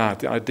things about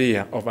the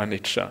idea of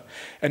anicca.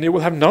 And you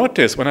will have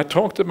noticed when I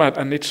talked about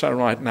anicca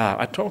right now,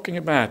 I'm talking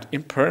about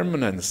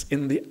impermanence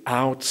in the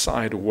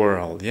outside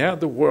world,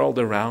 the world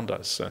around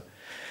us.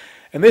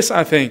 And this,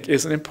 I think,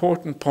 is an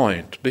important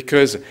point,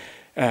 because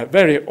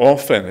very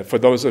often, for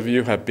those of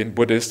you who have been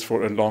Buddhists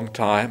for a long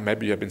time,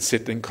 maybe you have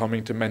been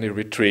coming to many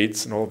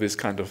retreats and all these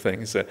kind of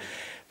things,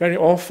 very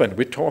often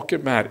we talk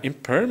about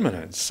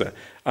impermanence,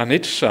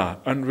 anicca,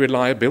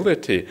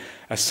 unreliability,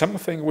 as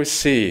something we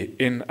see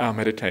in our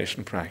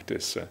meditation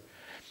practice.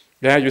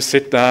 You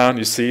sit down,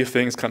 you see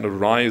things kind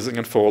of rising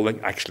and falling,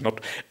 actually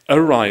not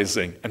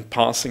arising and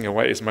passing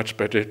away is much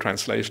better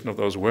translation of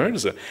those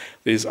words.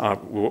 These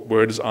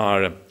words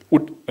are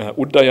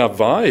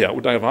udayavaya.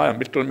 Udayavaya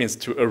literally means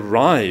to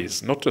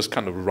arise, not just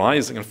kind of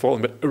rising and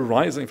falling, but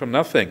arising from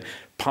nothing,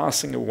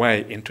 passing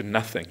away into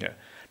nothing.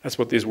 That's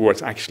what these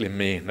words actually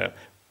mean.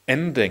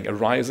 Ending,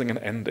 arising and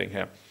ending.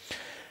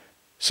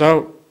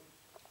 So,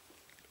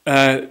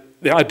 the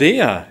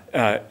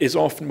idea is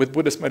often with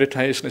Buddhist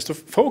meditation is to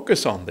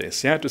focus on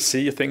this, to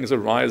see things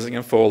arising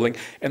and falling,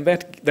 and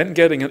then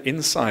getting an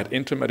insight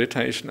into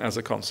meditation as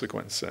a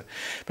consequence.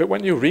 But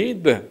when you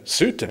read the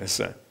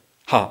suttas,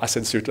 I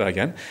said sutta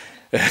again.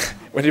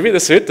 When you read the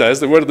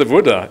suttas, the word of the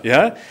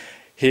Buddha,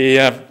 he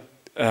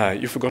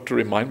You forgot to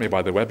remind me,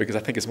 by the way, because I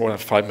think it's more than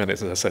 5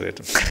 minutes since I said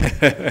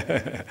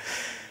it.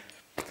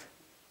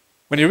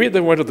 When you read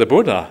the word of the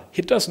Buddha,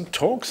 he doesn't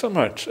talk so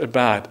much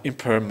about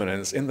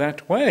impermanence in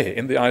that way,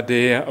 in the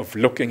idea of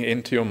looking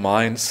into your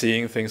mind,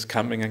 seeing things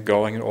coming and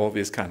going and all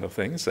these kind of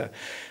things.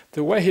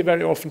 The way he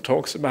very often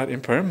talks about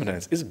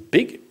impermanence is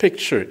big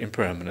picture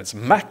impermanence,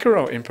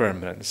 macro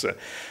impermanence.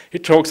 He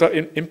talks about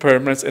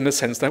impermanence in the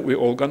sense that we're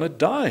all going to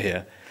die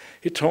here.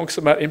 He talks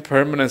about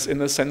impermanence in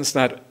the sense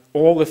that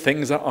all the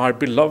things that are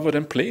beloved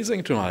and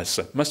pleasing to us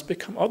must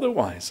become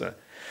otherwise.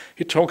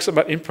 He talks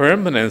about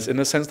impermanence in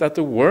the sense that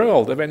the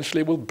world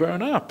eventually will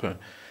burn up.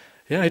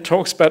 Yeah, he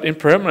talks about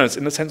impermanence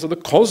in the sense of the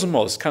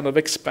cosmos kind of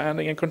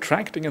expanding and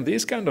contracting and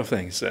these kind of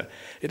things.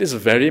 It is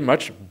very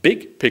much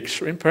big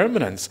picture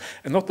impermanence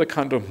and not the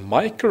kind of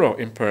micro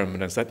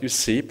impermanence that you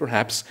see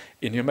perhaps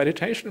in your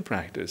meditation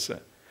practice.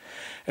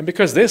 And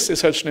because this is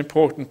such an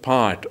important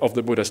part of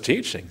the Buddha's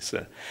teachings,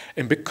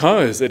 and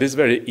because it is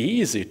very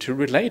easy to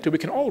relate to, we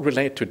can all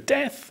relate to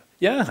death.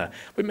 Yeah,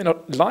 we may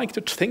not like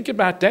to think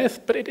about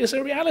death, but it is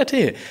a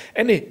reality.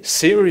 Any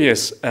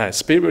serious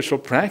spiritual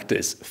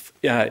practice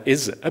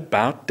is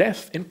about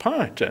death in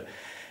part.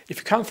 If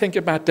you can't think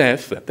about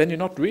death, then you're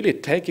not really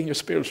taking your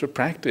spiritual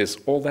practice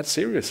all that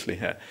seriously.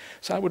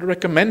 So I would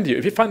recommend you,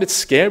 if you find it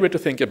scary to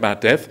think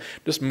about death,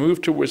 just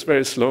move towards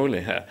very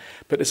slowly.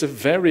 But it's a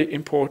very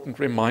important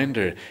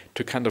reminder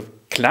to kind of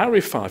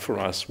clarify for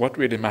us what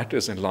really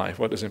matters in life,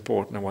 what is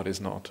important and what is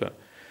not.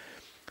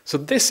 So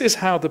this is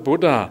how the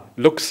Buddha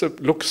looks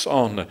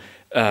on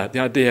the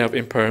idea of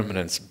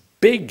impermanence.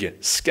 Big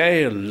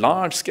scale,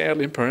 large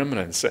scale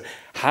impermanence,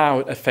 how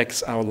it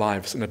affects our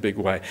lives in a big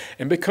way.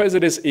 And because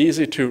it is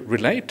easy to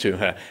relate to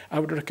her, I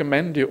would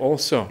recommend you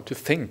also to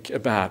think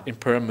about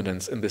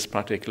impermanence in this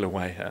particular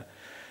way here.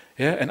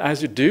 Yeah, and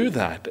as you do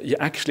that, it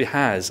actually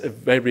has a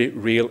very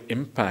real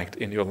impact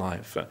in your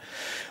life.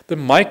 The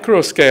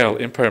micro scale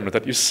impermanence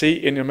that you see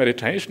in your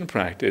meditation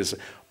practice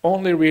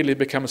only really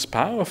becomes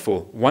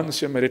powerful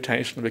once your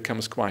meditation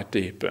becomes quite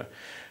deep.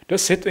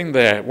 Just sitting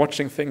there,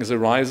 watching things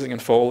arising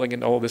and falling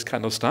and all this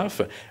kind of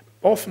stuff,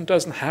 often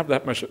doesn't have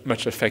that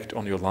much effect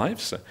on your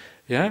lives.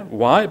 Yeah?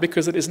 Why?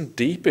 Because it isn't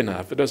deep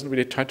enough. It doesn't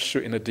really touch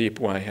you in a deep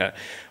way.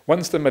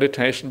 Once the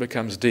meditation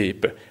becomes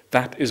deep,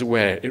 that is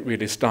where it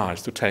really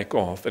starts to take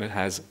off and it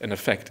has an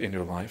effect in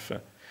your life.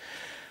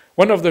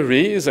 One of the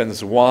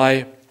reasons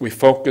why we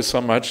focus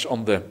so much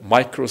on the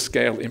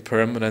micro-scale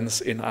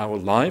impermanence in our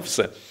lives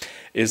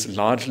is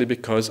largely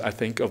because I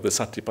think of the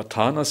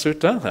Satipatthana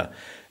Sutta.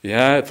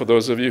 Yeah, for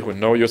those of you who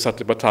know your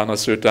Satipatthana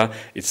Sutta,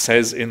 it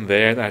says in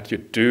there that you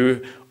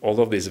do all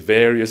of these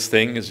various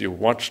things. You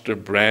watch the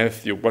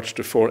breath, you watch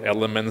the 4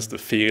 elements, the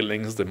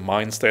feelings, the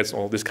mind states,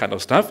 all this kind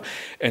of stuff,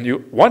 and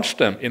you watch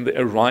them in the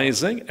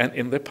arising and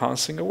in the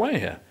passing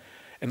away.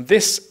 And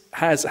this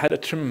has had a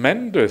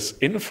tremendous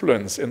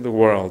influence in the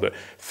world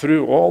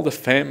through all the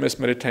famous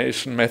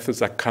meditation methods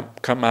that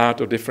come out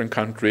of different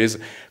countries,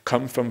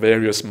 come from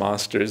various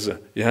masters.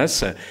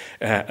 Yes,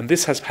 and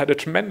this has had a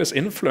tremendous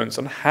influence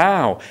on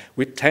how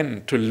we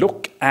tend to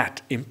look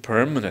at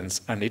impermanence,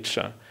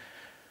 anicca.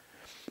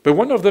 But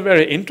one of the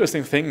very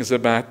interesting things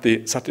about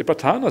the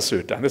Satipatthana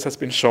Sutta, and this has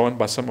been shown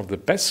by some of the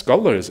best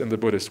scholars in the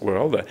Buddhist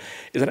world,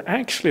 is that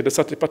actually the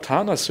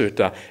Satipatthana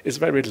Sutta is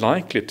very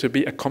likely to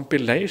be a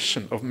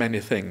compilation of many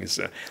things.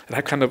 It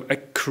had kind of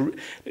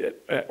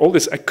all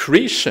this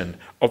accretion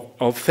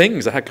of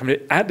things that had come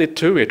added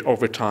to it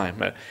over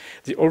time.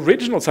 The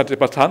original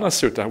Satipatthana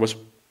Sutta was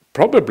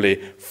probably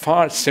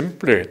far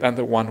simpler than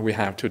the one we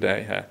have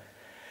today.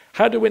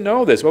 How do we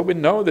know this? Well, we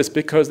know this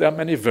because there are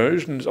many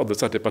versions of the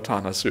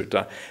Satipatthana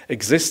Sutta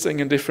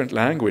existing in different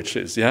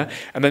languages, yeah?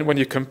 And then when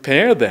you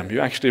compare them, you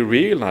actually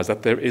realize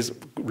that there is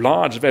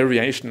large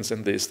variations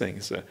in these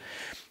things.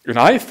 And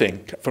I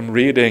think, from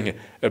reading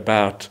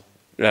about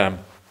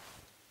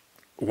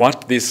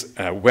what these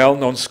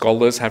well-known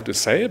scholars have to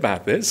say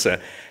about this,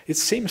 it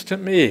seems to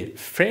me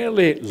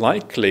fairly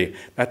likely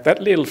that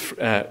that little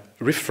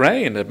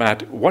refrain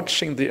about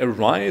watching the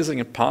arising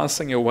and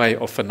passing away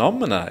of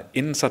phenomena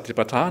in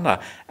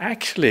Satipatthana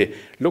actually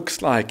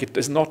looks like it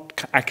does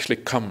not actually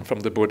come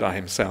from the Buddha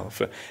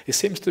himself. It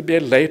seems to be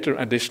a later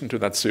addition to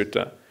that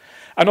sutta.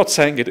 I'm not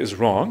saying it is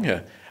wrong.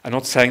 I'm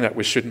not saying that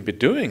we shouldn't be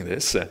doing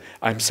this.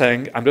 I'm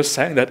just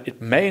saying that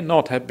it may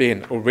not have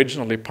been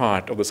originally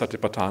part of the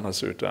Satipatthana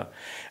Sutta.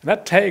 And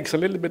that takes a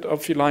little bit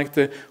of, if you like,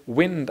 the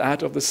wind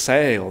out of the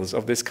sails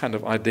of this kind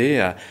of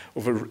idea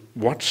of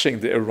watching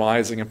the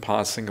arising and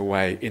passing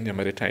away in your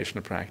meditation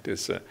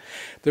practice.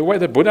 The way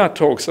the Buddha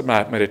talks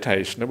about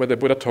meditation, the way the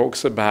Buddha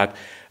talks about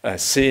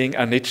seeing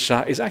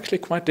anicca is actually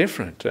quite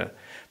different.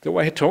 The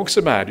way he talks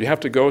about it, you have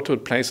to go to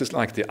places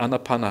like the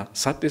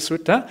Anapanasati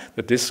Sutta,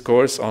 the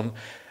discourse on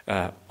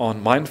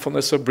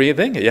mindfulness of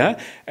breathing,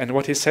 yeah? And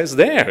what he says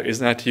there is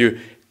that you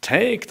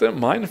take the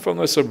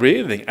mindfulness of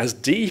breathing as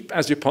deep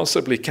as you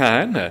possibly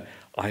can,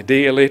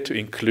 ideally to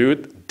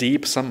include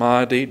deep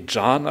samadhi,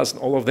 jhanas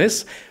and all of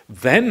this.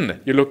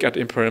 Then you look at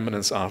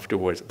impermanence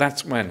afterwards.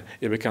 That's when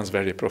it becomes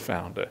very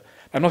profound.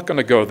 I'm not going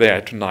to go there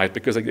tonight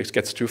because it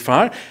gets too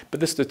far, but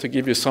this is to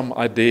give you some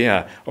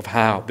idea of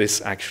how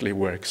this actually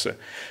works.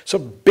 So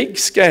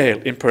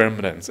big-scale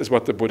impermanence is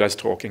what the Buddha is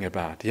talking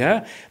about,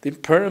 yeah? The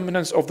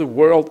impermanence of the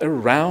world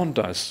around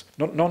us.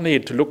 No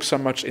need to look so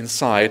much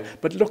inside,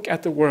 but look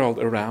at the world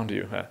around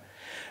you.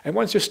 And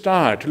once you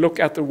start to look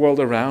at the world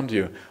around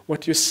you,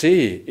 what you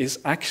see is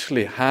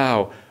actually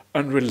how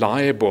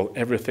unreliable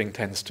everything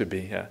tends to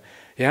be.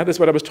 Yeah, that's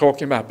what I was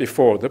talking about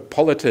before, the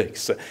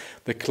politics,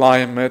 the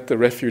climate, the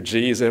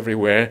refugees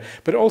everywhere,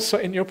 but also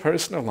in your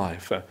personal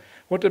life.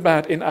 What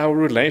about in our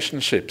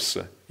relationships?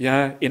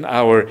 Yeah, in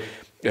our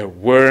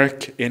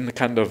work, in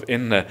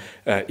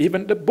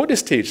even the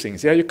Buddhist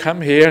teachings. Yeah, you come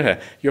here,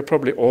 you're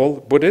probably all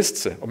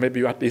Buddhists, or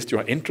maybe at least you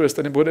are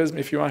interested in Buddhism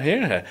if you are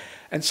here.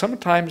 And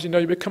sometimes,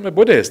 you become a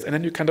Buddhist, and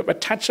then you kind of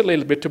attach a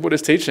little bit to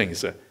Buddhist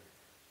teachings. Is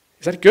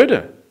that good,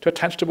 to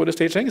attach to Buddhist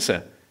teachings?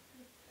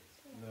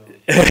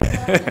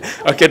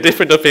 Okay,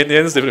 different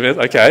opinions,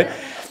 okay.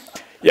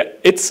 Yeah,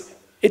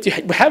 you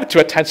have to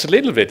attach a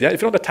little bit. Yeah,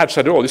 if you don't attach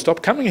at all, you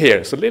stop coming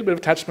here. So a little bit of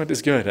attachment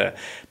is good.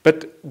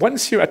 But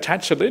once you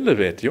attach a little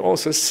bit, you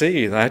also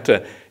see that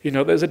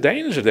there's a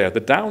danger there. The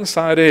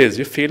downside is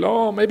you feel,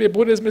 oh, maybe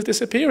Buddhism is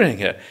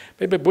disappearing.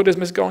 Maybe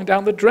Buddhism is going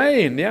down the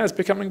drain. Yeah, it's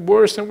becoming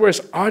worse and worse.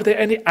 Are there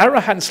any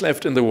arahants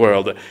left in the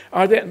world?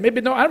 Are there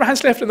maybe no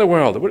arahants left in the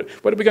world?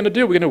 What are we going to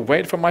do? We're going to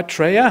wait for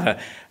Maitreya.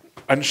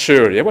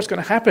 Unsure, yeah, what's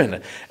going to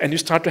happen? And you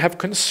start to have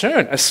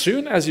concern as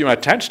soon as you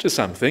attach to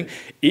something,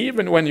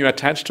 even when you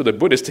attach to the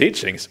Buddhist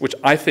teachings, which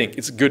I think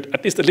is good,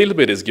 at least a little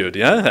bit is good,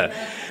 yeah?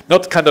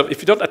 Not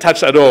if you don't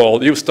attach at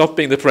all, you stop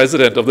being the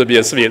president of the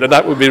BSV, and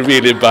that would be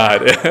really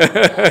bad.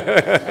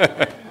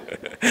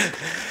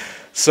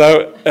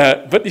 So,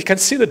 but you can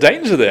see the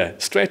danger there.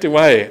 Straight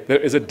away, there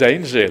is a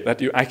danger that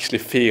you actually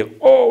feel,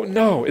 oh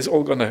no, it's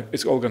all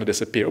gonna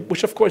disappear,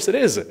 which of course it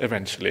is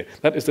eventually.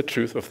 That is the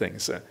truth of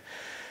things.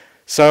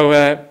 So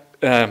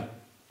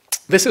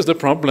this is the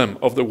problem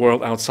of the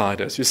world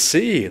outside us. You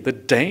see the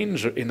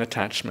danger in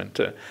attachment.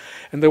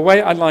 And the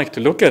way I like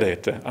to look at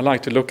it,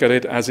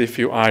 as if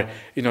you are,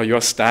 you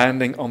are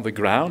standing on the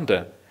ground.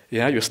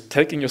 Yeah, you're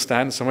taking your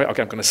stand somewhere.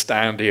 Okay, I'm going to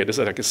stand here. This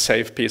is like a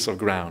safe piece of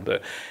ground.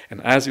 And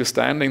as you're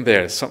standing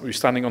there, you're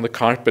standing on the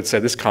carpet, say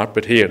this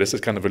carpet here, this is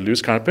kind of a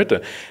loose carpet.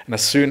 And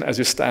as soon as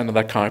you stand on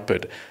that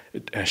carpet,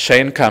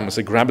 Shane comes,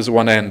 he grabs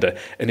one end,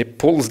 and he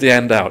pulls the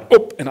end out.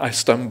 Oop, and I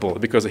stumble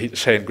because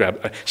Shane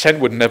grabbed. Shane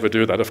would never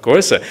do that, of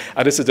course. And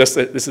this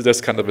is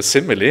just kind of a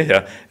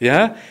simile.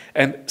 Yeah.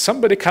 And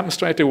somebody comes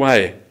straight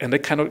away, and they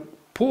kind of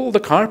pull the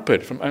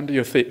carpet from under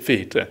your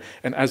feet,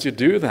 and as you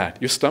do that,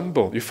 you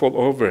stumble, you fall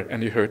over,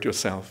 and you hurt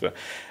yourself.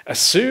 As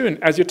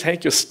soon as you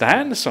take your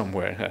stand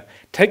somewhere,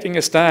 taking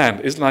a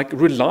stand is like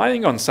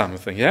relying on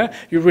something, yeah?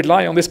 You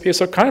rely on this piece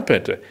of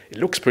carpet. It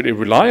looks pretty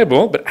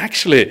reliable, but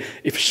actually,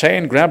 if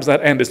Shane grabs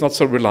that end, it's not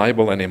so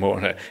reliable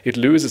anymore. It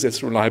loses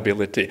its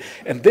reliability.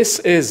 And this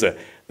is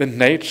the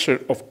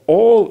nature of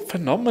all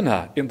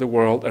phenomena in the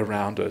world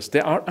around us. They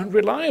are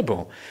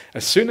unreliable.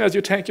 As soon as you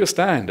take your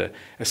stand,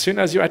 as soon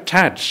as you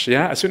attach,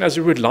 as soon as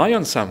you rely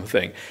on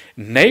something,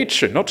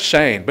 nature, not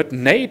Shane, but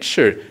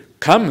nature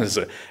comes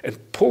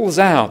and pulls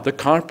out the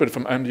carpet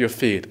from under your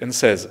feet and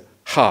says,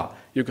 ha,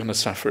 you're going to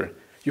suffer.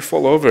 You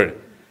fall over.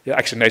 Yeah,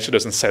 actually, nature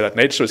doesn't say that.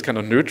 Nature is kind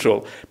of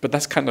neutral, but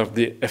that's kind of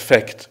the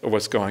effect of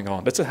what's going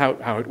on. That's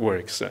how it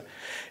works.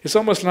 It's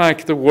almost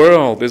like the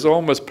world is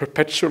almost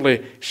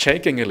perpetually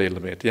shaking a little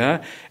bit,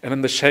 yeah? And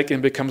then the shaking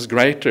becomes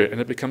greater,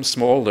 and it becomes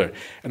smaller.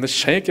 And the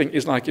shaking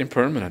is like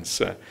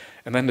impermanence.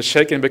 And then the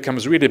shaking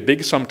becomes really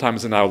big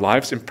sometimes in our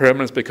lives.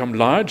 Impermanence become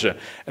larger.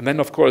 And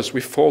then, of course,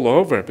 we fall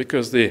over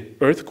because the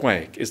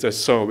earthquake is there,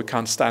 so we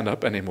can't stand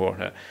up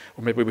anymore.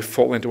 Or maybe we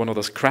fall into one of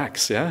those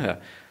cracks, yeah?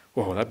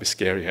 Whoa, that'd be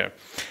scary here.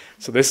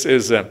 So this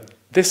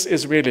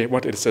is really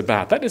what it's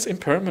about. That is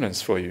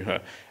impermanence for you.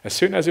 As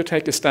soon as you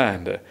take a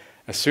stand,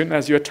 as soon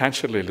as you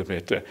attach a little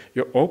bit,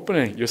 you're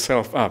opening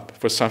yourself up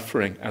for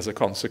suffering as a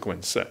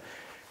consequence.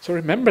 So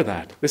remember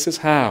that. This is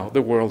how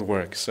the world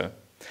works. And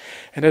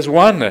there's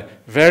one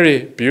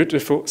very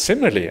beautiful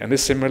simile, and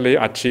this simile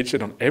I teach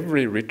it on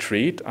every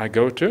retreat I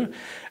go to.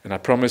 And I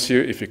promise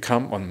you, if you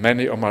come on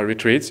many of my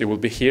retreats, you will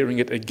be hearing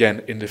it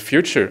again in the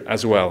future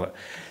as well.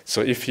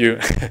 So if you...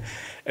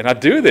 And I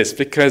do this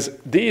because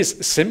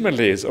these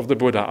similes of the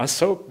Buddha are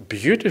so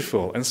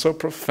beautiful and so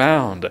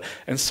profound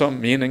and so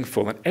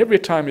meaningful. And every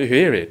time you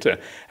hear it,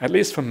 at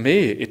least for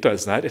me it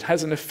does that, it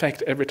has an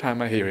effect every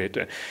time I hear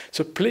it.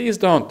 So please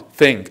don't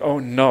think, oh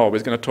no,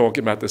 we're going to talk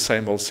about the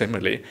same old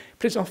simile.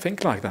 Please don't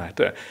think like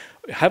that.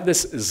 Have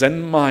this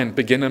Zen mind,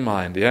 beginner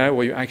mind,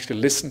 where you actually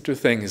listen to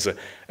things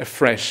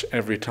afresh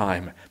every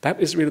time. That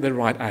is really the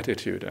right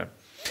attitude.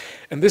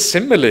 And this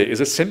simile is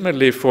a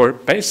simile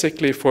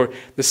basically for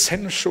the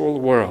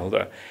sensual world.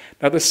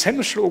 Now the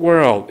sensual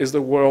world is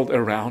the world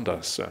around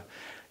us.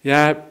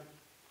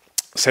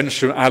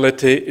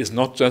 Sensuality is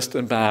not just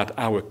about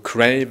our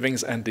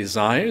cravings and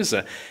desires.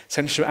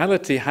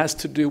 Sensuality has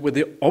to do with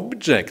the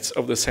objects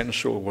of the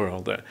sensual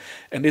world.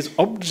 And these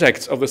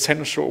objects of the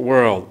sensual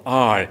world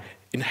are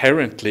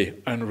inherently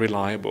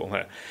unreliable.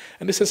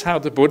 And this is how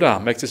the Buddha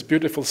makes this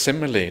beautiful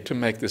simile to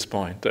make this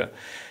point.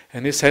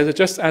 And he says that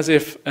just as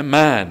if a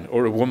man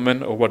or a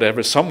woman or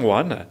whatever,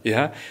 someone,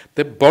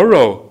 they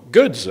borrow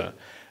goods.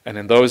 And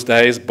in those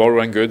days,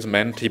 borrowing goods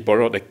meant he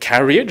borrowed a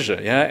carriage,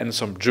 and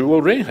some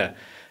jewelry.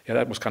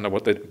 That was kind of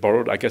what they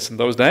borrowed, I guess, in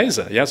those days.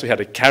 So he had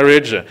a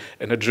carriage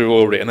and a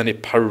jewelry, and then he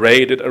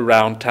paraded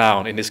around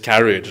town in his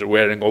carriage,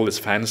 wearing all this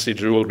fancy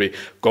jewelry,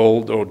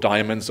 gold or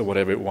diamonds or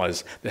whatever it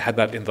was. They had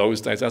that in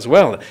those days as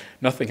well.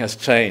 Nothing has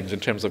changed in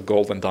terms of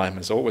gold and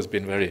diamonds. It's always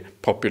been very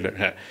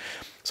popular.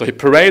 So he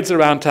parades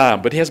around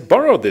town, but he has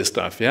borrowed this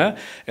stuff,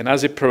 And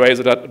as he parades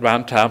it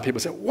around town, people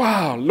say,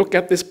 wow, look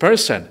at this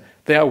person.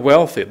 They are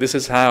wealthy. This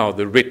is how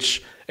the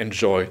rich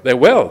enjoy their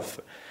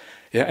wealth.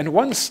 And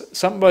once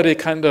somebody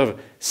kind of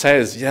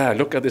says,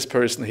 look at this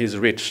person, he's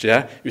rich,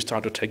 you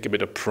start to take a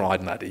bit of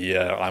pride in that.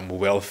 I'm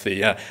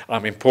wealthy,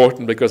 I'm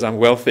important because I'm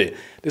wealthy.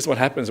 This is what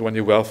happens when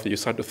you're wealthy. You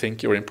start to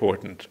think you're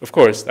important. Of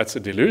course, that's a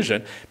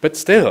delusion, but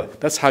still,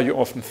 that's how you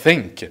often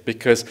think,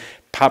 because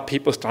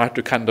people start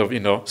to kind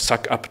of,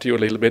 suck up to you a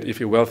little bit if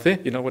you're wealthy.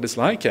 You know what it's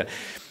like?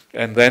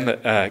 And then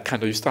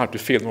kind of you start to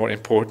feel more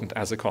important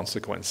as a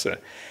consequence.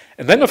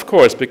 And then, of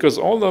course, because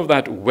all of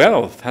that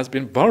wealth has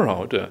been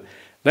borrowed,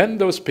 then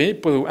those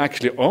people who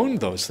actually own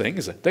those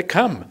things, they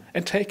come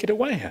and take it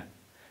away.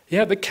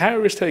 The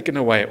carriage is taken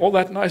away, all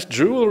that nice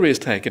jewelry is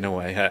taken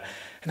away.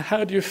 And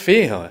how do you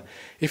feel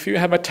if you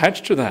have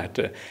attached to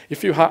that?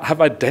 If you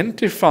have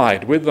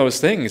identified with those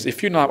things,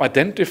 if you now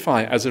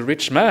identify as a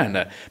rich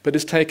man, but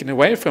it's taken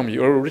away from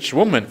you, or a rich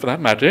woman for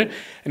that matter,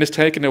 and it's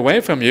taken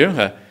away from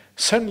you,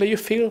 suddenly you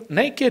feel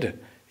naked.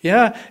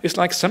 It's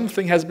like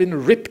something has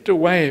been ripped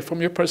away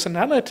from your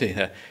personality.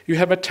 You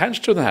have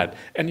attached to that,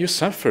 and you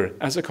suffer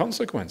as a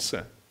consequence.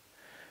 So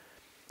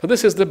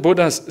this is the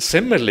Buddha's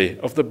simile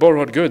of the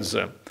borrowed goods.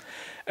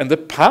 And the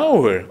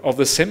power of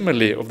the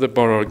simile of the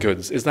borrowed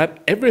goods is that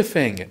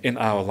everything in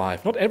our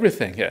life, not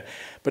everything here,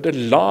 but a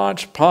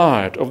large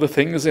part of the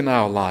things in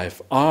our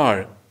life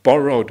are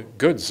borrowed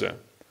goods.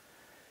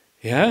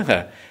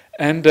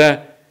 And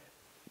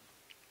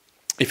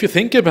if you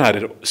think about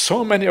it,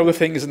 so many of the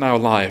things in our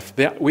life,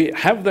 we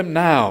have them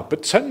now,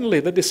 but suddenly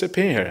they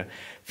disappear.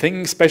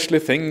 Things, especially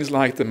things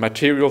like the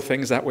material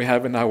things that we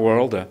have in our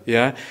world,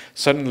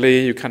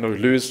 Suddenly you kind of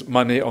lose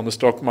money on the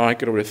stock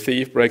market, or a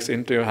thief breaks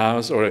into your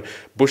house, or a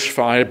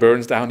bushfire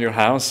burns down your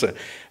house. A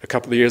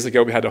couple of years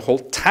ago we had a whole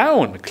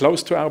town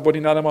close to our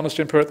Bodhinyana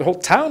Monastery in Perth. The whole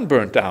town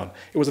burnt down.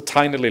 It was a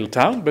tiny little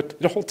town, but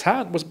the whole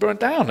town was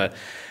burnt down.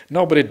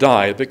 Nobody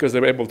died because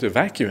they were able to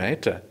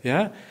evacuate,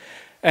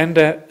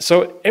 And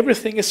so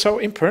everything is so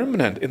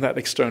impermanent in that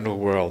external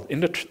world,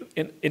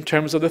 in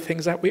terms of the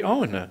things that we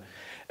own.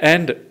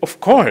 And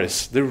of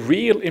course, the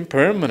real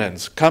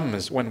impermanence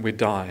comes when we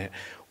die.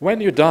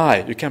 When you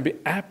die, you can be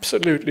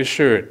absolutely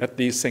sure that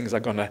these things are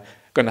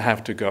gonna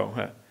have to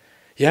go.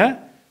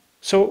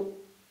 So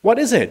what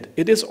is it?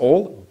 It is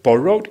all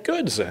borrowed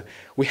goods.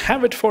 We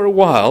have it for a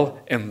while,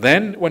 and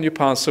then when you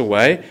pass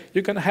away,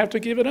 you're gonna have to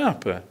give it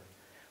up.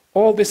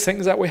 All these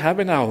things that we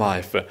have in our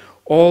life,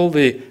 all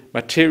the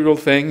material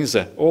things,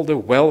 all the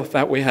wealth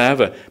that we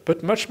have,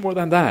 but much more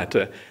than that,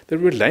 the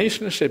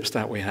relationships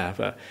that we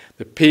have,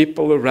 the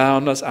people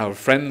around us, our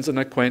friends and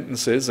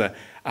acquaintances,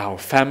 our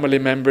family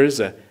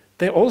members,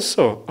 they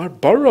also are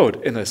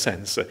borrowed in a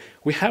sense.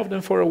 We have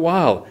them for a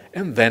while,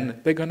 and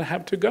then they're going to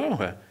have to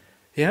go.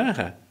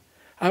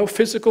 Our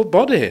physical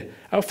body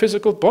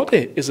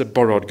is a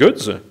borrowed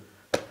goods.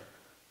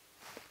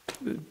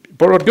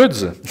 Borrowed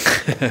goods.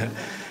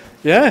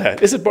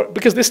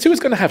 Because this too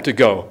is going to have to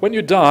go. When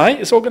you die,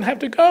 it's all going to have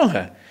to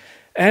go.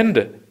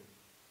 And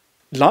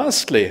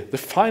lastly, the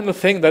final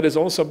thing that is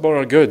also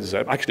borrowed goods,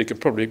 actually can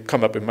probably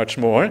come up with much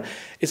more,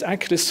 is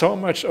actually so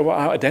much of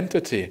our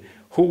identity,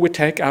 who we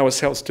take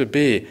ourselves to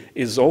be,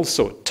 is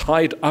also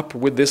tied up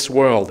with this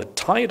world,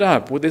 tied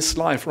up with this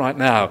life right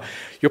now.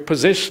 Your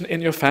position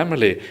in your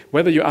family,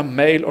 whether you are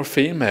male or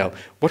female,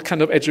 what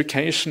kind of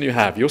education you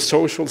have, your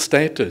social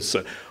status,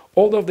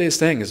 all of these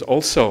things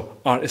also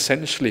are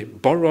essentially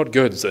borrowed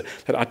goods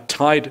that are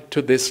tied to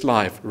this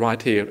life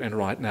right here and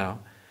right now.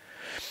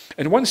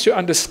 And once you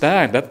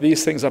understand that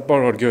these things are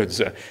borrowed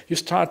goods, you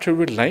start to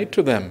relate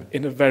to them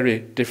in a very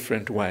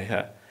different way.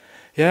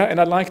 And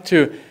I'd like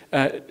to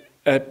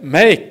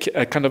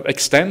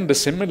extend the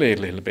simile a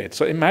little bit.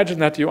 So imagine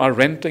that you are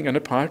renting an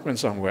apartment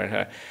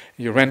somewhere.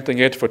 You're renting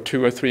it for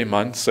 2 or 3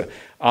 months.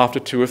 After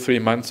 2 or 3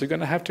 months, you're going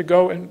to have to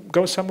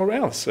go somewhere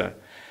else.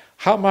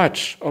 How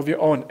much of your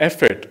own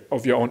effort,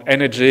 of your own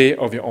energy,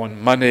 of your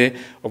own money,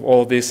 of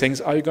all these things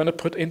are you going to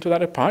put into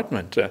that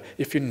apartment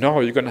if you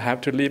know you're going to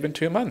have to leave in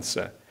 2 months?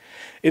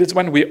 It is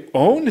when we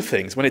own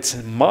things, when it's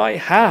my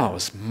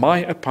house,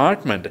 my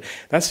apartment,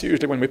 that's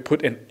usually when we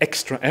put in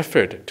extra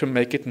effort to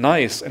make it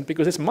nice, and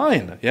because it's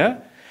mine,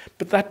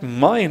 But that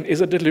mine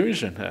is a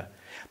delusion.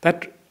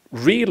 The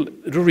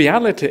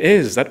reality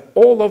is that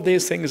all of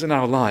these things in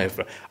our life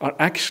are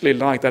actually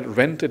like that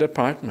rented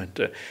apartment.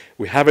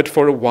 We have it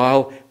for a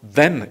while,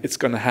 then it's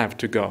going to have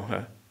to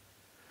go.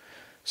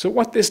 So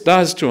what this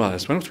does to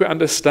us, once we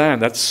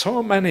understand that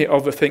so many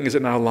of the things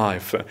in our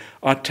life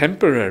are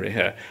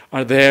temporary,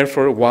 are there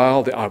for a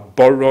while, they are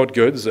borrowed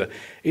goods,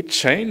 it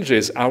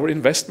changes our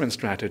investment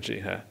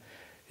strategy.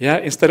 Yeah,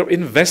 instead of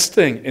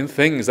investing in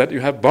things that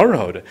you have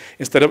borrowed,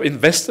 instead of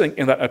investing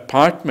in that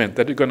apartment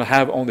that you're going to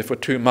have only for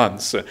 2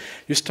 months,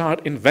 you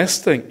start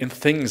investing in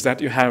things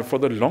that you have for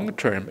the long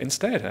term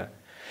instead.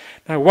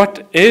 Now,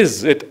 what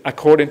is it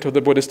according to the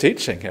Buddhist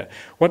teaching?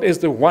 What is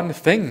the one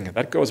thing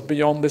that goes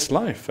beyond this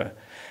life?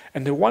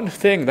 And the one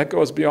thing that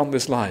goes beyond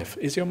this life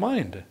is your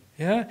mind.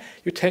 Yeah,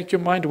 you take your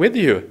mind with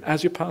you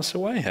as you pass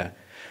away.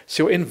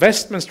 So your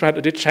investment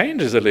strategy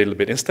changes a little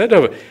bit. Instead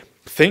of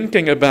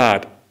thinking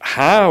about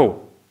how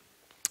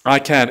I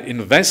can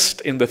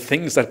invest in the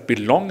things that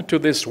belong to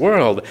this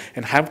world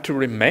and have to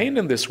remain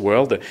in this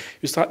world,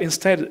 you start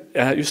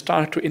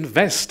to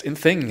invest in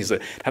things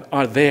that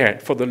are there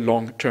for the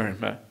long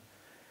term.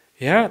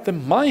 Yeah, the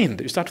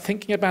mind. You start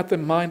thinking about the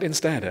mind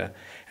instead,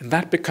 and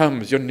that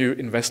becomes your new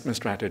investment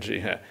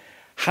strategy.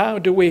 How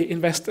do we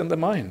invest in the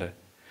mind?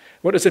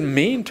 What does it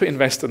mean to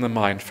invest in the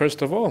mind,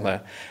 first of all?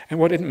 And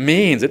what it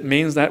means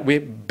that we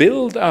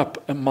build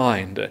up a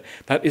mind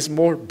that is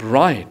more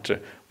bright,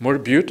 more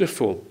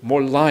beautiful,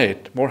 more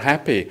light, more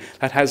happy,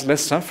 that has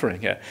less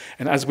suffering.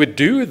 And as we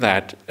do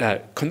that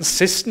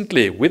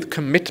consistently with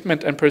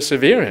commitment and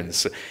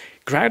perseverance,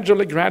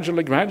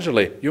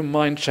 gradually, your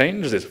mind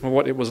changes from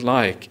what it was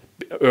like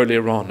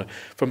earlier on.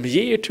 From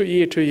year to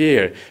year to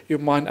year, your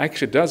mind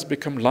actually does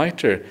become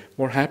lighter,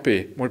 more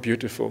happy, more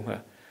beautiful.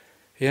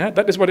 Yeah,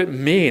 that is what it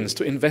means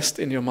to invest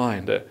in your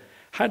mind.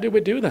 How do we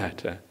do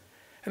that?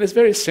 And it's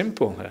very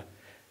simple.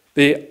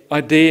 The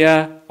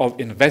idea of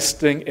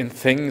investing in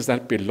things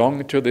that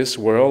belong to this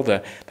world,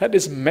 that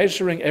is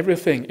measuring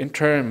everything in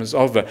terms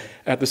of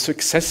the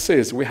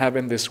successes we have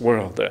in this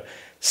world,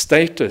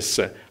 status,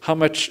 how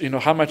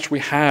much we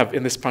have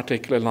in this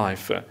particular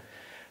life.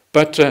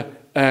 But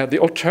the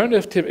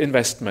alternative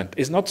investment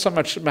is not so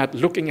much about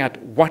looking at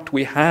what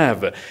we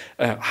have,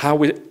 how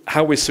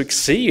we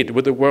succeed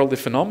with the worldly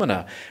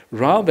phenomena.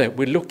 Rather,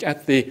 we look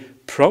at the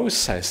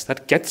process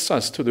that gets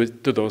us to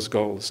those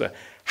goals.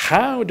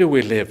 How do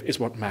we live is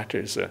what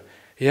matters.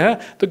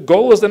 Yeah, the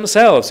goals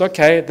themselves,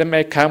 okay, they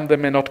may come, they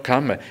may not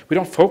come. We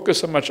don't focus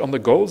so much on the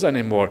goals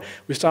anymore.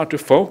 We start to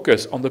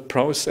focus on the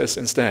process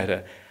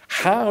instead.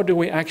 How do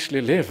we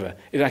actually live?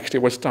 It actually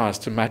what starts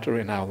to matter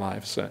in our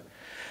lives.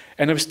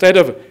 And instead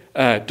of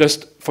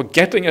just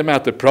forgetting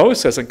about the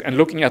process and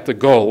looking at the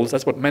goals,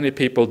 that's what many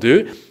people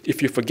do.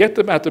 If you forget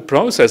about the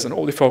process and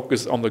only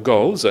focus on the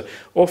goals,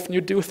 often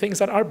you do things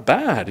that are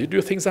bad. You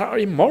do things that are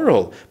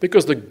immoral,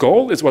 because the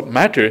goal is what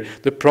matters.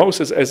 The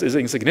process is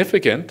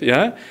insignificant.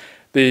 Yeah,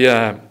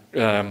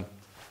 the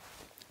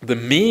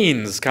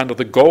means, kind of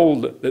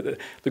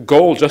the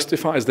goal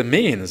justifies the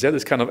means. Yeah,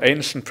 this kind of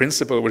ancient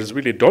principle which is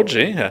really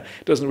dodgy. It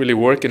doesn't really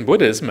work in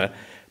Buddhism.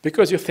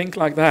 Because you think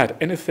like that,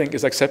 anything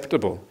is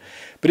acceptable.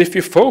 But if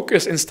you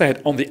focus instead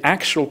on the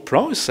actual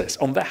process,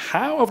 on the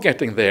how of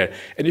getting there,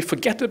 and you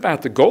forget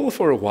about the goal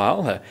for a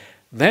while,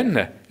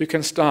 then you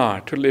can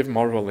start to live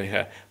morally.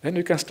 Then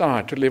you can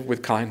start to live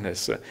with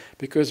kindness,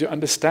 because you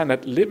understand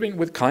that living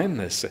with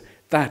kindness,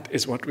 that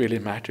is what really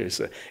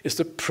matters. It's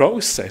the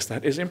process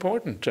that is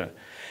important.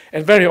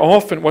 And very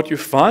often what you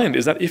find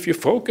is that if you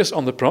focus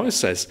on the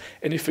process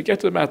and you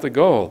forget about the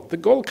goal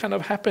kind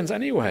of happens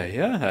anyway.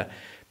 Yeah.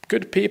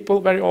 Good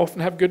people very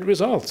often have good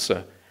results.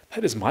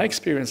 That is my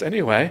experience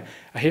anyway.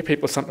 I hear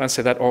people sometimes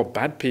say that, oh,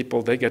 bad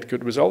people, they get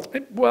good results.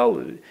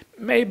 Well,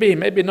 maybe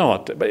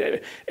not.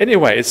 But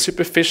anyway, it's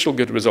superficial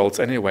good results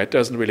anyway. It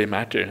doesn't really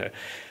matter.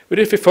 But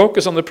if you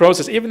focus on the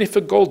process, even if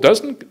the goal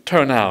doesn't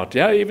turn out,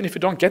 yeah, even if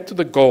you don't get to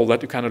the goal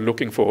that you're kind of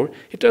looking for,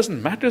 it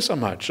doesn't matter so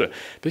much,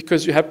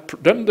 because you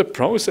have done the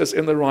process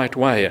in the right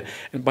way.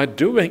 And by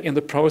doing in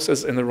the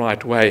process in the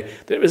right way,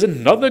 there is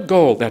another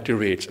goal that you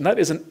reach, and that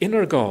is an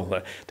inner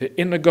goal, the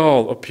inner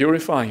goal of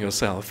purifying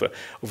yourself,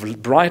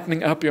 of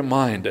brightening up your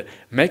mind,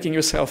 making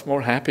yourself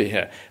more happy,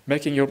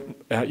 making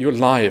your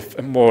life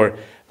a more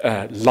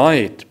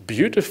light,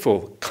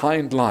 beautiful,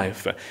 kind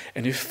life,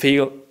 and you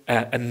feel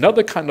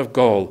another kind of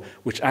goal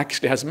which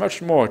actually has much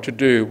more to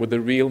do with the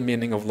real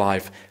meaning of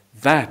life.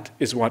 That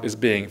is what is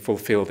being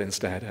fulfilled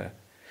instead.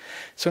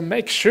 So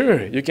make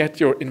sure you get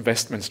your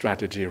investment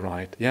strategy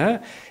right.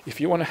 Yeah? If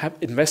you want to have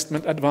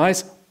investment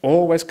advice,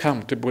 always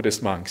come to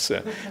Buddhist monks.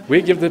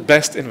 We give the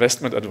best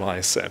investment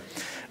advice.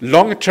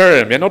 Long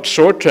term, not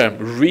short term,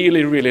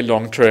 really, really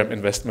long term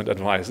investment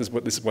advice is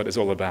what it's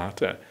all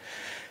about.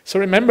 So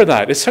remember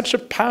that. It's such a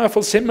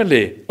powerful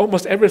simile.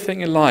 Almost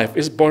everything in life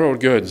is borrowed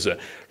goods.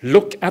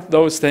 Look at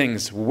those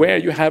things where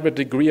you have a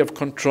degree of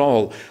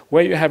control,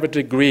 where you have a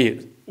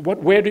degree.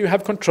 Where do you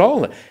have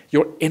control?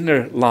 Your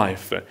inner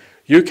life.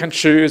 You can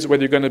choose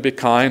whether you're going to be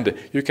kind.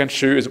 You can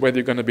choose whether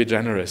you're going to be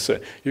generous.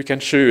 You can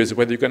choose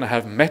whether you're going to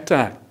have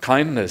metta,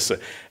 kindness,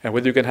 and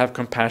whether you're going to have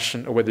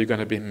compassion or whether you're going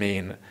to be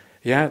mean.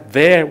 Yeah,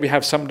 there we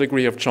have some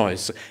degree of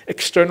choice.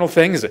 External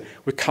things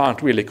we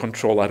can't really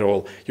control at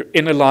all. Your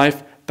inner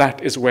life,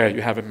 that is where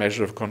you have a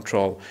measure of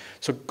control.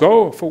 So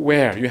go for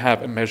where you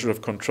have a measure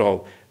of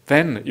control.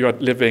 then you are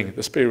living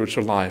the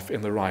spiritual life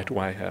in the right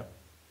way.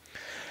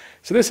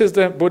 So this is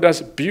the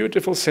Buddha's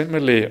beautiful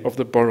simile of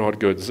the borrowed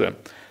goods.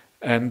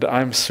 And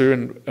I'm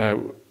soon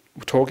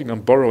talking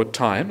on borrowed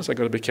time, so I've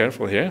got to be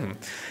careful here.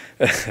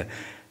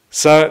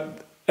 So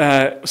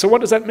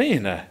what does that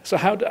mean? So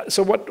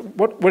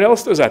what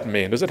else does that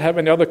mean? Does it have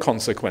any other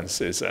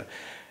consequences?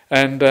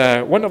 And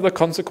one of the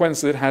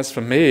consequences it has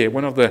for me,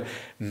 one of the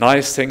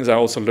nice things I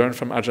also learned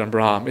from Ajahn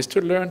Brahm, is to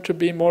learn to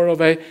be more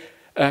of a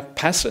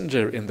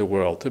passenger in the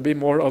world, to be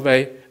more of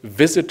a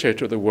visitor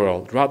to the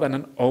world, rather than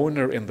an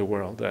owner in the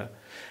world.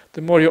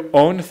 The more you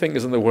own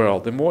things in the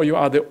world, the more you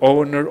are the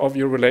owner of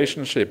your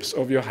relationships,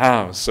 of your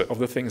house, of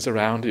the things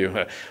around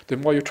you, the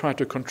more you try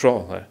to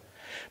control.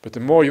 But the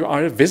more you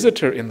are a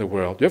visitor in the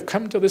world, you've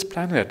come to this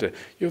planet,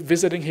 you're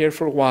visiting here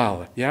for a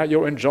while, yeah,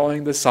 you're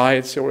enjoying the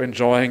sights, you're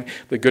enjoying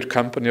the good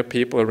company of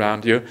people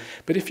around you.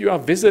 But if you are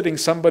visiting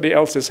somebody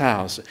else's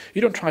house,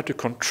 you don't try to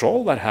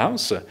control that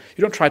house, you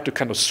don't try to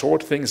kind of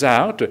sort things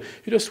out, you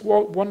just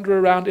wander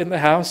around in the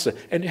house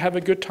and you have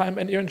a good time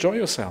and you enjoy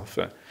yourself.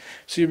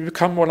 So you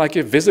become more like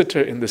a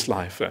visitor in this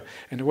life.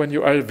 And when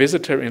you are a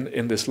visitor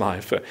in this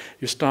life,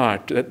 you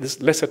start,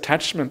 there's less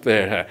attachment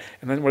there.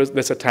 And then with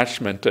less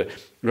attachment,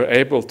 you're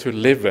able to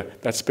live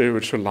that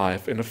spiritual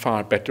life in a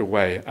far better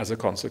way as a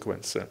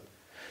consequence. So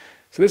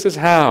this is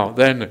how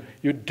then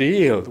you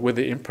deal with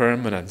the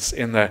impermanence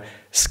in a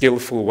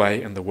skillful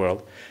way in the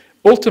world.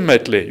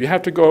 Ultimately, you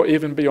have to go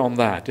even beyond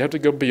that. You have to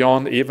go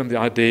beyond even the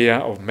idea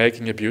of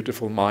making a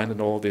beautiful mind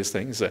and all these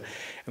things. And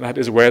that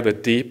is where the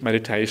deep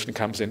meditation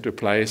comes into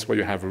place, where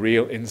you have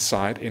real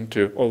insight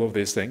into all of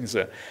these things.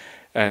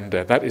 And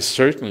that is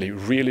certainly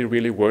really,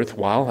 really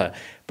worthwhile.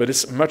 But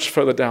it's much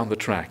further down the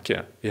track.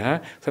 Yeah?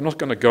 So I'm not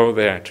going to go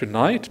there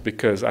tonight,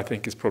 because I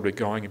think it's probably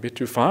going a bit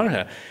too far.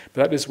 But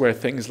that is where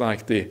things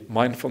like the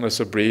mindfulness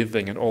of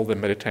breathing and all the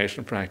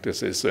meditation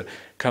practices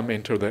come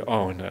into their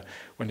own,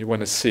 when you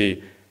want to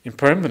see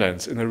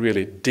impermanence in a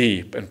really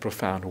deep and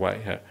profound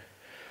way.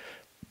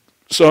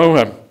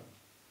 So,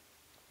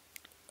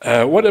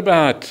 what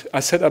about, I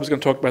said I was going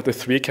to talk about the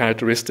 3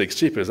 characteristics.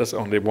 Jeepers, that's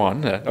only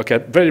one. Okay,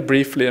 very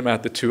briefly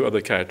about the 2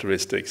 other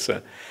characteristics.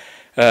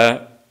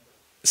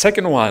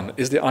 Second one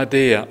is the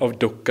idea of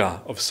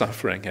dukkha, of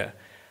suffering.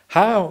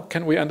 How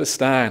can we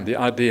understand the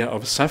idea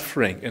of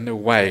suffering in a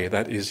way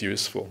that is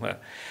useful? And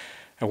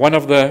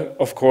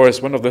of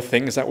course, one of the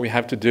things that we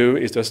have to do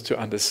is just to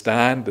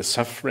understand the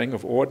suffering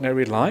of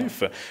ordinary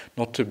life,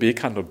 not to be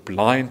kind of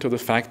blind to the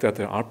fact that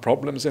there are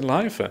problems in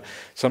life.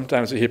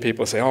 Sometimes you hear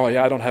people say, oh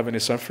yeah, I don't have any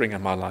suffering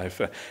in my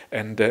life.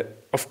 And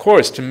of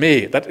course, to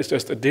me, that is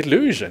just a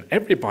delusion.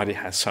 Everybody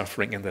has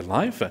suffering in their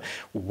life.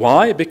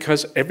 Why?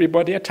 Because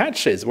everybody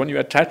attaches. When you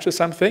attach to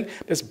something,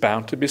 there's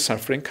bound to be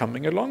suffering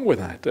coming along with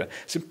that.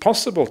 It's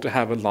impossible to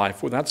have a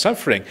life without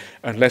suffering,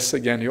 unless,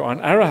 again, you are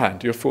an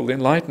arahant, you're fully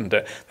enlightened.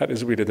 That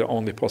is really the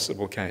only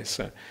possible case.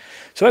 So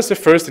that's the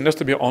first thing, just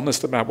to be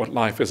honest about what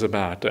life is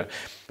about.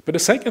 But the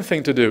second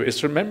thing to do is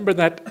to remember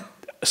that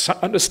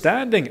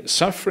understanding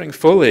suffering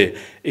fully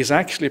is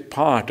actually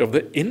part of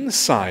the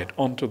insight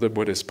onto the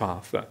Buddhist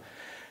path.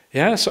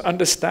 Yeah, so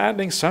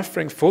understanding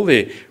suffering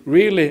fully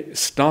really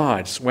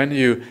starts when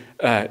you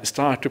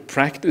start to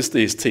practice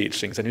these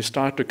teachings and you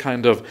start to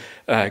kind of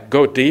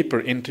go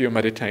deeper into your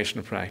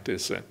meditation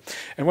practice.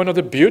 And one of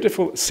the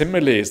beautiful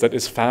similes that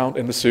is found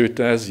in the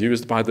suttas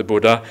used by the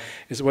Buddha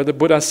is where the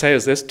Buddha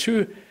says there's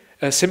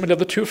simile of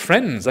the 2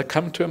 friends that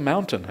come to a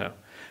mountain here.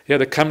 Yeah,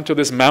 they come to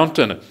this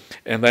mountain,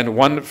 and then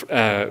one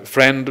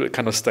friend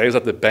kind of stays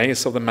at the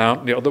base of the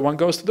mountain, the other one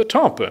goes to the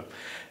top.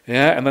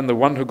 Yeah, and then the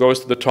one who goes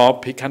to the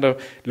top, he kind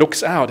of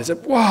looks out. He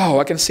said, wow,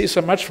 I can see so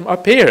much from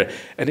up here.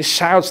 And he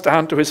shouts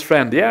down to his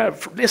friend, yeah,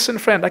 listen,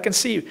 friend, I can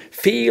see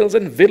fields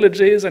and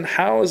villages and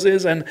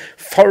houses and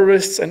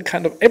forests and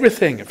kind of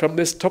everything from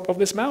this top of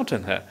this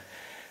mountain here.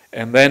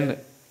 And then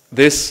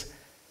this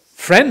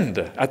friend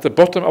at the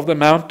bottom of the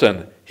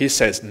mountain, he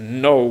says,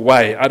 no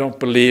way, I don't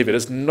believe it.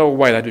 There's no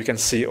way that you can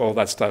see all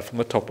that stuff from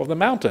the top of the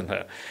mountain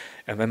here.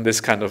 And then this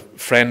kind of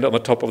friend on the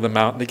top of the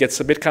mountain, he gets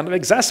a bit kind of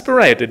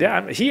exasperated. Yeah,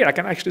 I'm here, I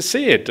can actually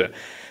see it.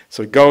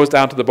 So he goes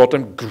down to the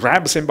bottom,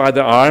 grabs him by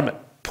the arm,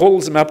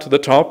 pulls him up to the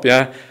top,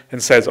 yeah,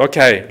 and says,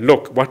 okay,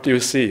 look, what do you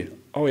see?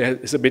 Oh yeah,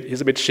 he's a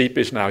bit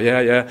sheepish now.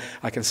 Yeah,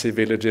 I can see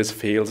villages,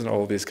 fields, and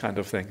all these kind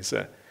of things.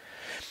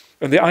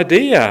 And the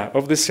idea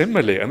of the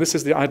simile, and this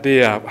is the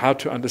idea of how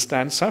to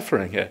understand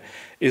suffering here,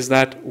 is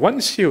that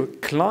once you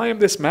climb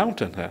this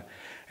mountain here,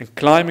 and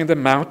climbing the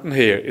mountain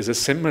here is a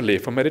simile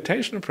for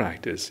meditation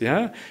practice,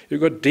 yeah? You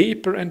go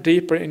deeper and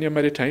deeper in your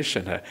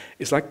meditation here.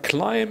 It's like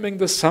climbing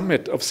the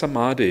summit of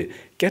samadhi,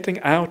 getting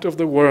out of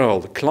the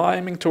world,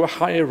 climbing to a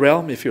higher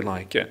realm, if you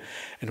like.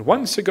 And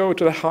once you go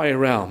to the higher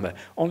realm,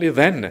 only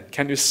then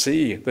can you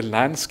see the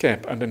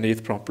landscape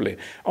underneath properly.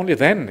 Only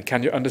then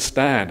can you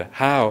understand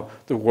how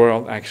the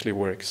world actually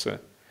works.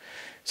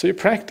 So you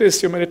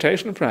practice your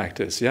meditation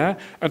practice, yeah?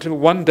 Until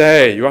one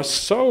day you are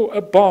so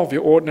above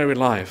your ordinary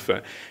life.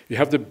 You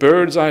have the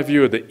bird's eye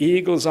view, the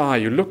eagle's eye.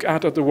 You look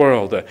out at the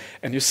world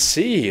and you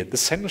see the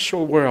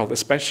sensual world,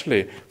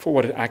 especially for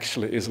what it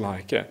actually is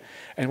like.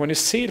 And when you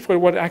see it for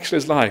what it actually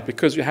is like,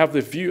 because you have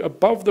the view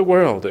above the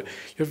world,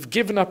 you've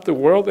given up the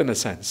world in a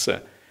sense,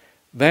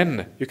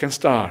 then you can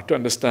start to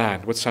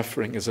understand what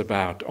suffering is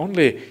about.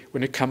 Only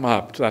when you come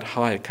up to that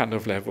high kind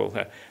of level,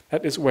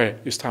 that is where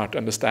you start to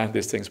understand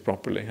these things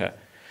properly.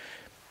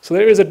 So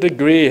there is a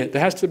degree,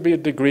 there has to be a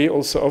degree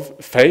also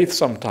of faith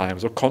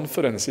sometimes, or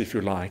confidence if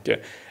you like,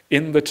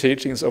 in the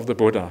teachings of the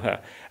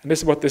Buddha. And this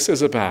is what this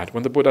is about.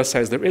 When the Buddha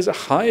says there is a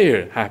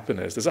higher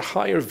happiness, there's a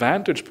higher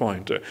vantage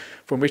point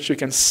from which you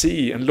can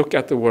see and look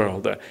at the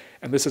world,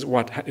 and this is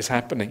what is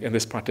happening in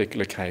this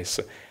particular case,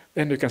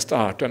 then you can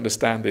start to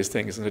understand these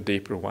things in a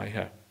deeper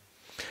way.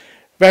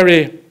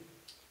 Very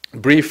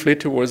briefly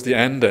towards the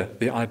end,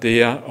 the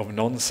idea of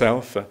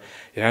non-self.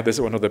 This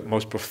is one of the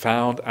most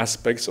profound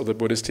aspects of the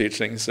Buddhist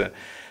teachings.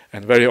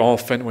 And very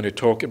often when you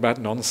talk about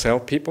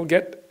non-self, people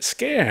get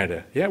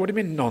scared. What do you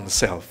mean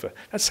non-self?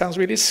 That sounds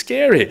really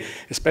scary,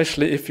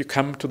 especially if you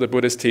come to the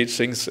Buddhist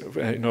teachings,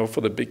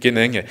 for the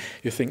beginning,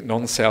 you think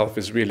non-self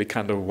is really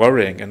kind of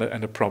worrying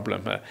and a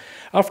problem.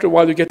 After a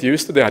while you get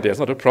used to the idea, it's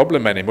not a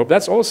problem anymore. But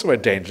that's also a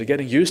danger,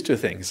 getting used to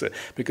things,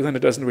 because then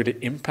it doesn't really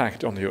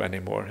impact on you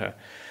anymore.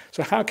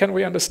 So how can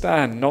we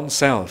understand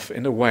non-self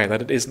in a way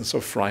that it isn't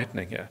so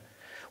frightening?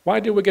 Why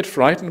do we get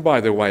frightened,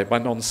 by the way, by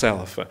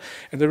non-self?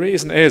 And the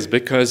reason is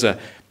because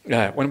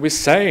when we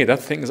say that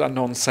things are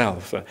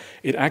non-self,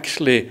 it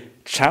actually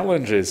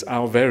challenges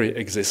our very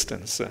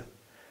existence.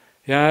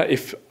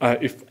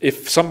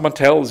 If someone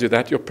tells you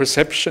that your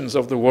perceptions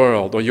of the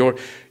world, or your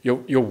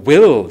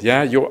will,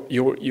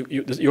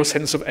 your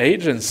sense of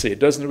agency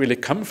doesn't really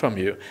come from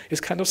you,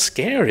 it's kind of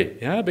scary,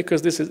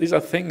 because these are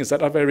things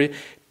that are very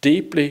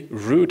deeply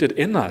rooted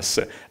in us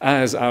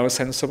as our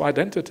sense of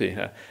identity,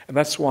 and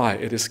that's why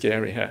it is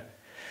scary.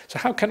 So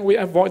how can we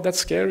avoid that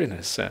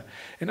scariness?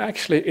 And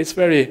actually, it's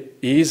very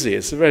easy.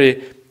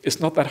 It's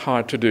not that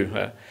hard to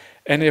do.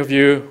 Any of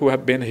you who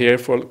have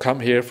come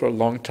here for a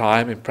long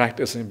time and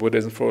practicing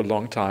Buddhism for a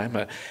long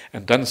time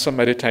and done some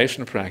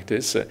meditation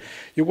practice,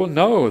 you will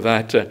know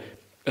that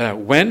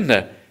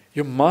when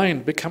your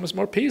mind becomes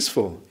more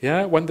peaceful,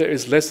 when there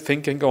is less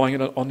thinking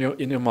going on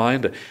in your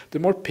mind, the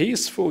more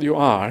peaceful you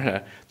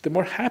are, the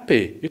more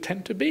happy you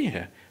tend to be.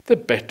 The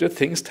better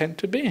things tend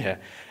to be.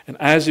 And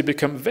as you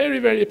become very,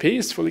 very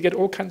peaceful, you get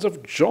all kinds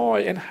of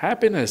joy and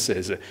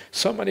happinesses.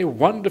 So many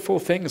wonderful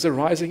things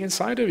arising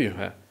inside of you.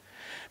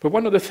 But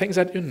one of the things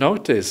that you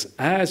notice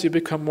as you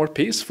become more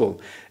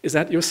peaceful is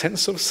that your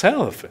sense of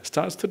self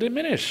starts to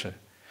diminish.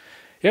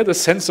 The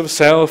sense of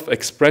self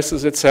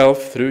expresses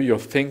itself through your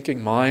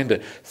thinking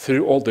mind,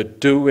 through all the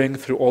doing,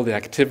 through all the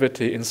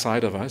activity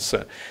inside of us.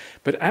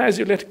 But as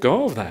you let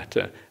go of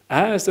that,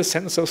 as the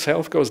sense of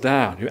self goes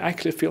down, you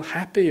actually feel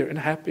happier and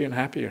happier and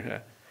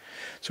happier.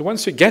 So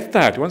once you get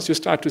that, once you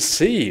start to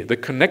see the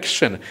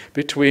connection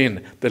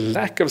between the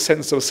lack of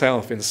sense of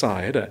self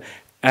inside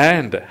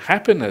and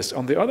happiness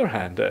on the other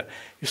hand,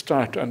 you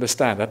start to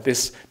understand that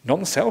this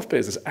non-self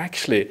business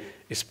actually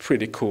is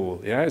pretty cool.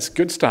 It's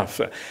good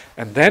stuff.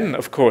 And then,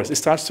 of course, it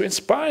starts to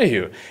inspire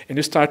you. And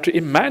you start to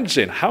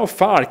imagine, how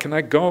far can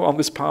I go on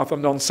this path of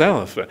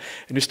non-self? And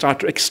you start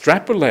to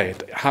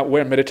extrapolate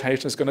where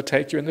meditation is going to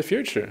take you in the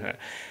future.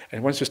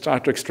 And once you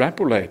start to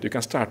extrapolate, you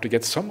can start to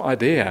get some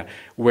idea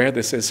where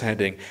this is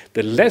heading.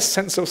 The less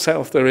sense of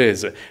self there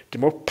is, the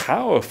more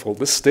powerful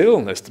the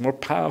stillness, the more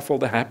powerful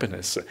the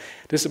happiness.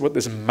 This is what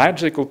this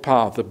magical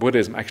path of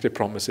Buddhism actually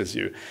promises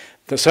you.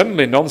 That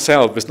suddenly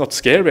non-self is not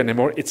scary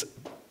anymore, it's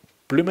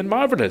bloomin'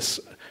 marvelous.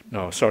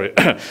 No, sorry.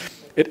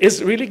 It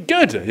is really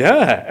good,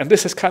 and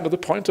this is kind of the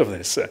point of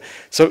this.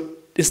 So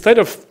instead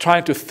of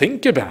trying to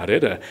think about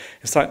it,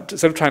 instead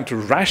of trying to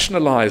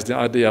rationalize the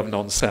idea of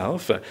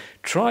non-self,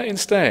 try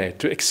instead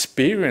to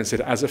experience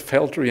it as a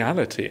felt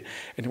reality.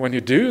 And when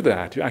you do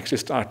that, you actually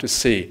start to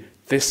see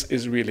this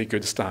is really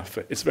good stuff.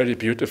 It's very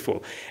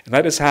beautiful. And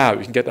that is how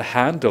you can get a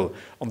handle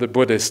on the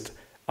Buddhist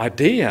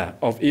idea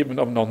of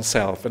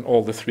non-self and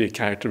all the three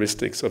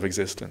characteristics of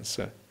existence.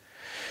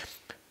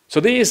 So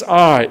these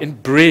are, in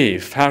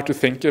brief, how to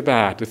think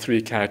about the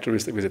three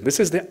characteristics within. This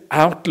is the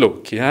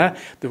outlook,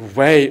 the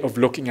way of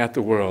looking at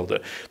the world.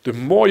 The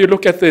more you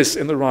look at this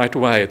in the right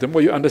way, the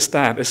more you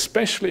understand,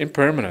 especially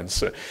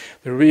impermanence.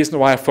 The reason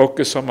why I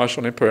focus so much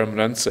on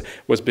impermanence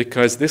was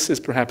because this is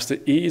perhaps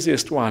the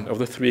easiest one of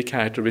the three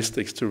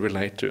characteristics to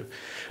relate to.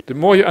 The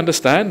more you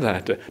understand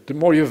that, the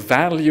more your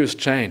values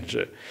change.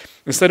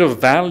 Instead of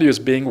values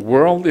being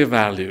worldly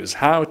values,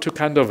 how to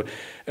kind of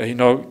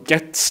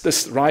get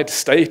this right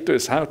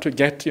status, how to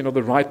get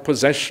the right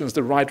possessions,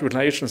 the right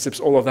relationships,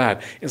 all of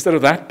that. Instead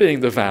of that being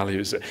the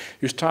values,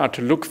 you start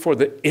to look for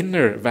the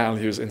inner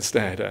values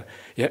instead.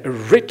 A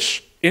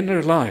rich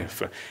inner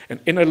life, an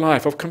inner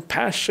life of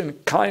compassion,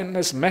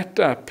 kindness,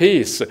 metta,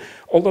 peace,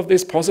 all of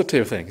these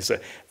positive things.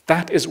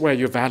 That is where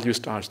your value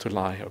starts to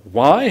lie.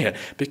 Why?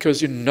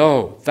 Because you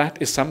know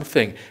that is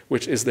something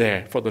which is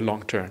there for the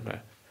long term.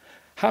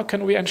 How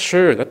can we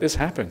ensure that this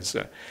happens?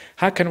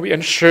 How can we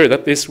ensure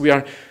that we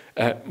are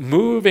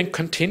moving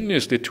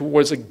continuously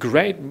towards a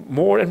great,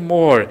 more and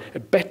more, a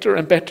better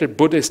and better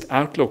Buddhist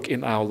outlook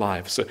in our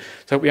lives.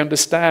 So we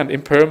understand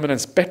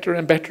impermanence better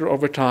and better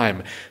over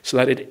time, so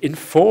that it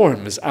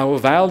informs our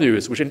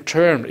values, which in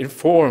turn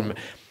inform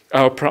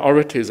our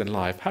priorities in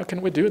life. How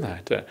can we do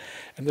that?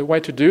 And the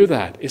way to do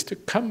that is to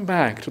come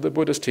back to the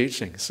Buddha's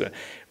teachings,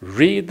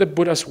 read the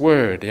Buddha's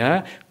word,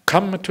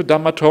 come to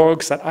Dhamma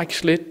talks that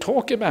actually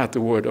talk about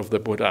the word of the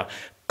Buddha.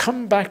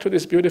 Come back to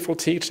these beautiful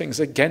teachings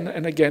again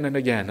and again and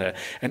again.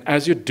 And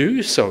as you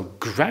do so,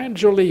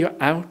 gradually your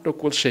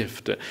outlook will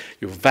shift.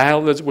 Your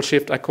values will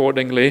shift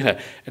accordingly.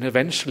 And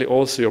eventually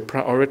also your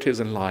priorities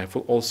in life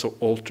will also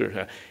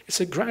alter.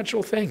 It's a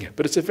gradual thing,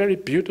 but it's a very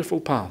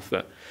beautiful path.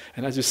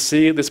 And as you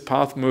see this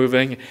path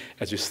moving,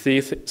 as you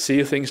see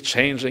things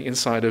changing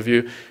inside of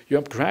you, you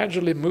are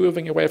gradually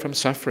moving away from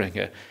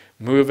suffering,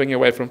 moving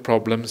away from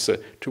problems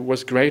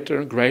towards greater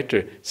and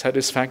greater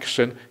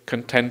satisfaction,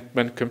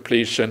 contentment,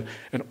 completion,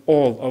 and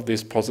all of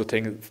these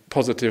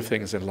positive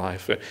things in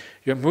life.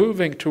 You're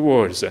moving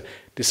towards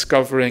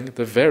discovering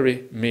the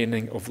very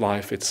meaning of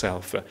life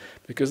itself,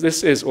 because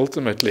this is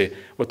ultimately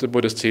what the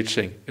Buddhist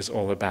teaching is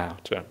all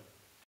about.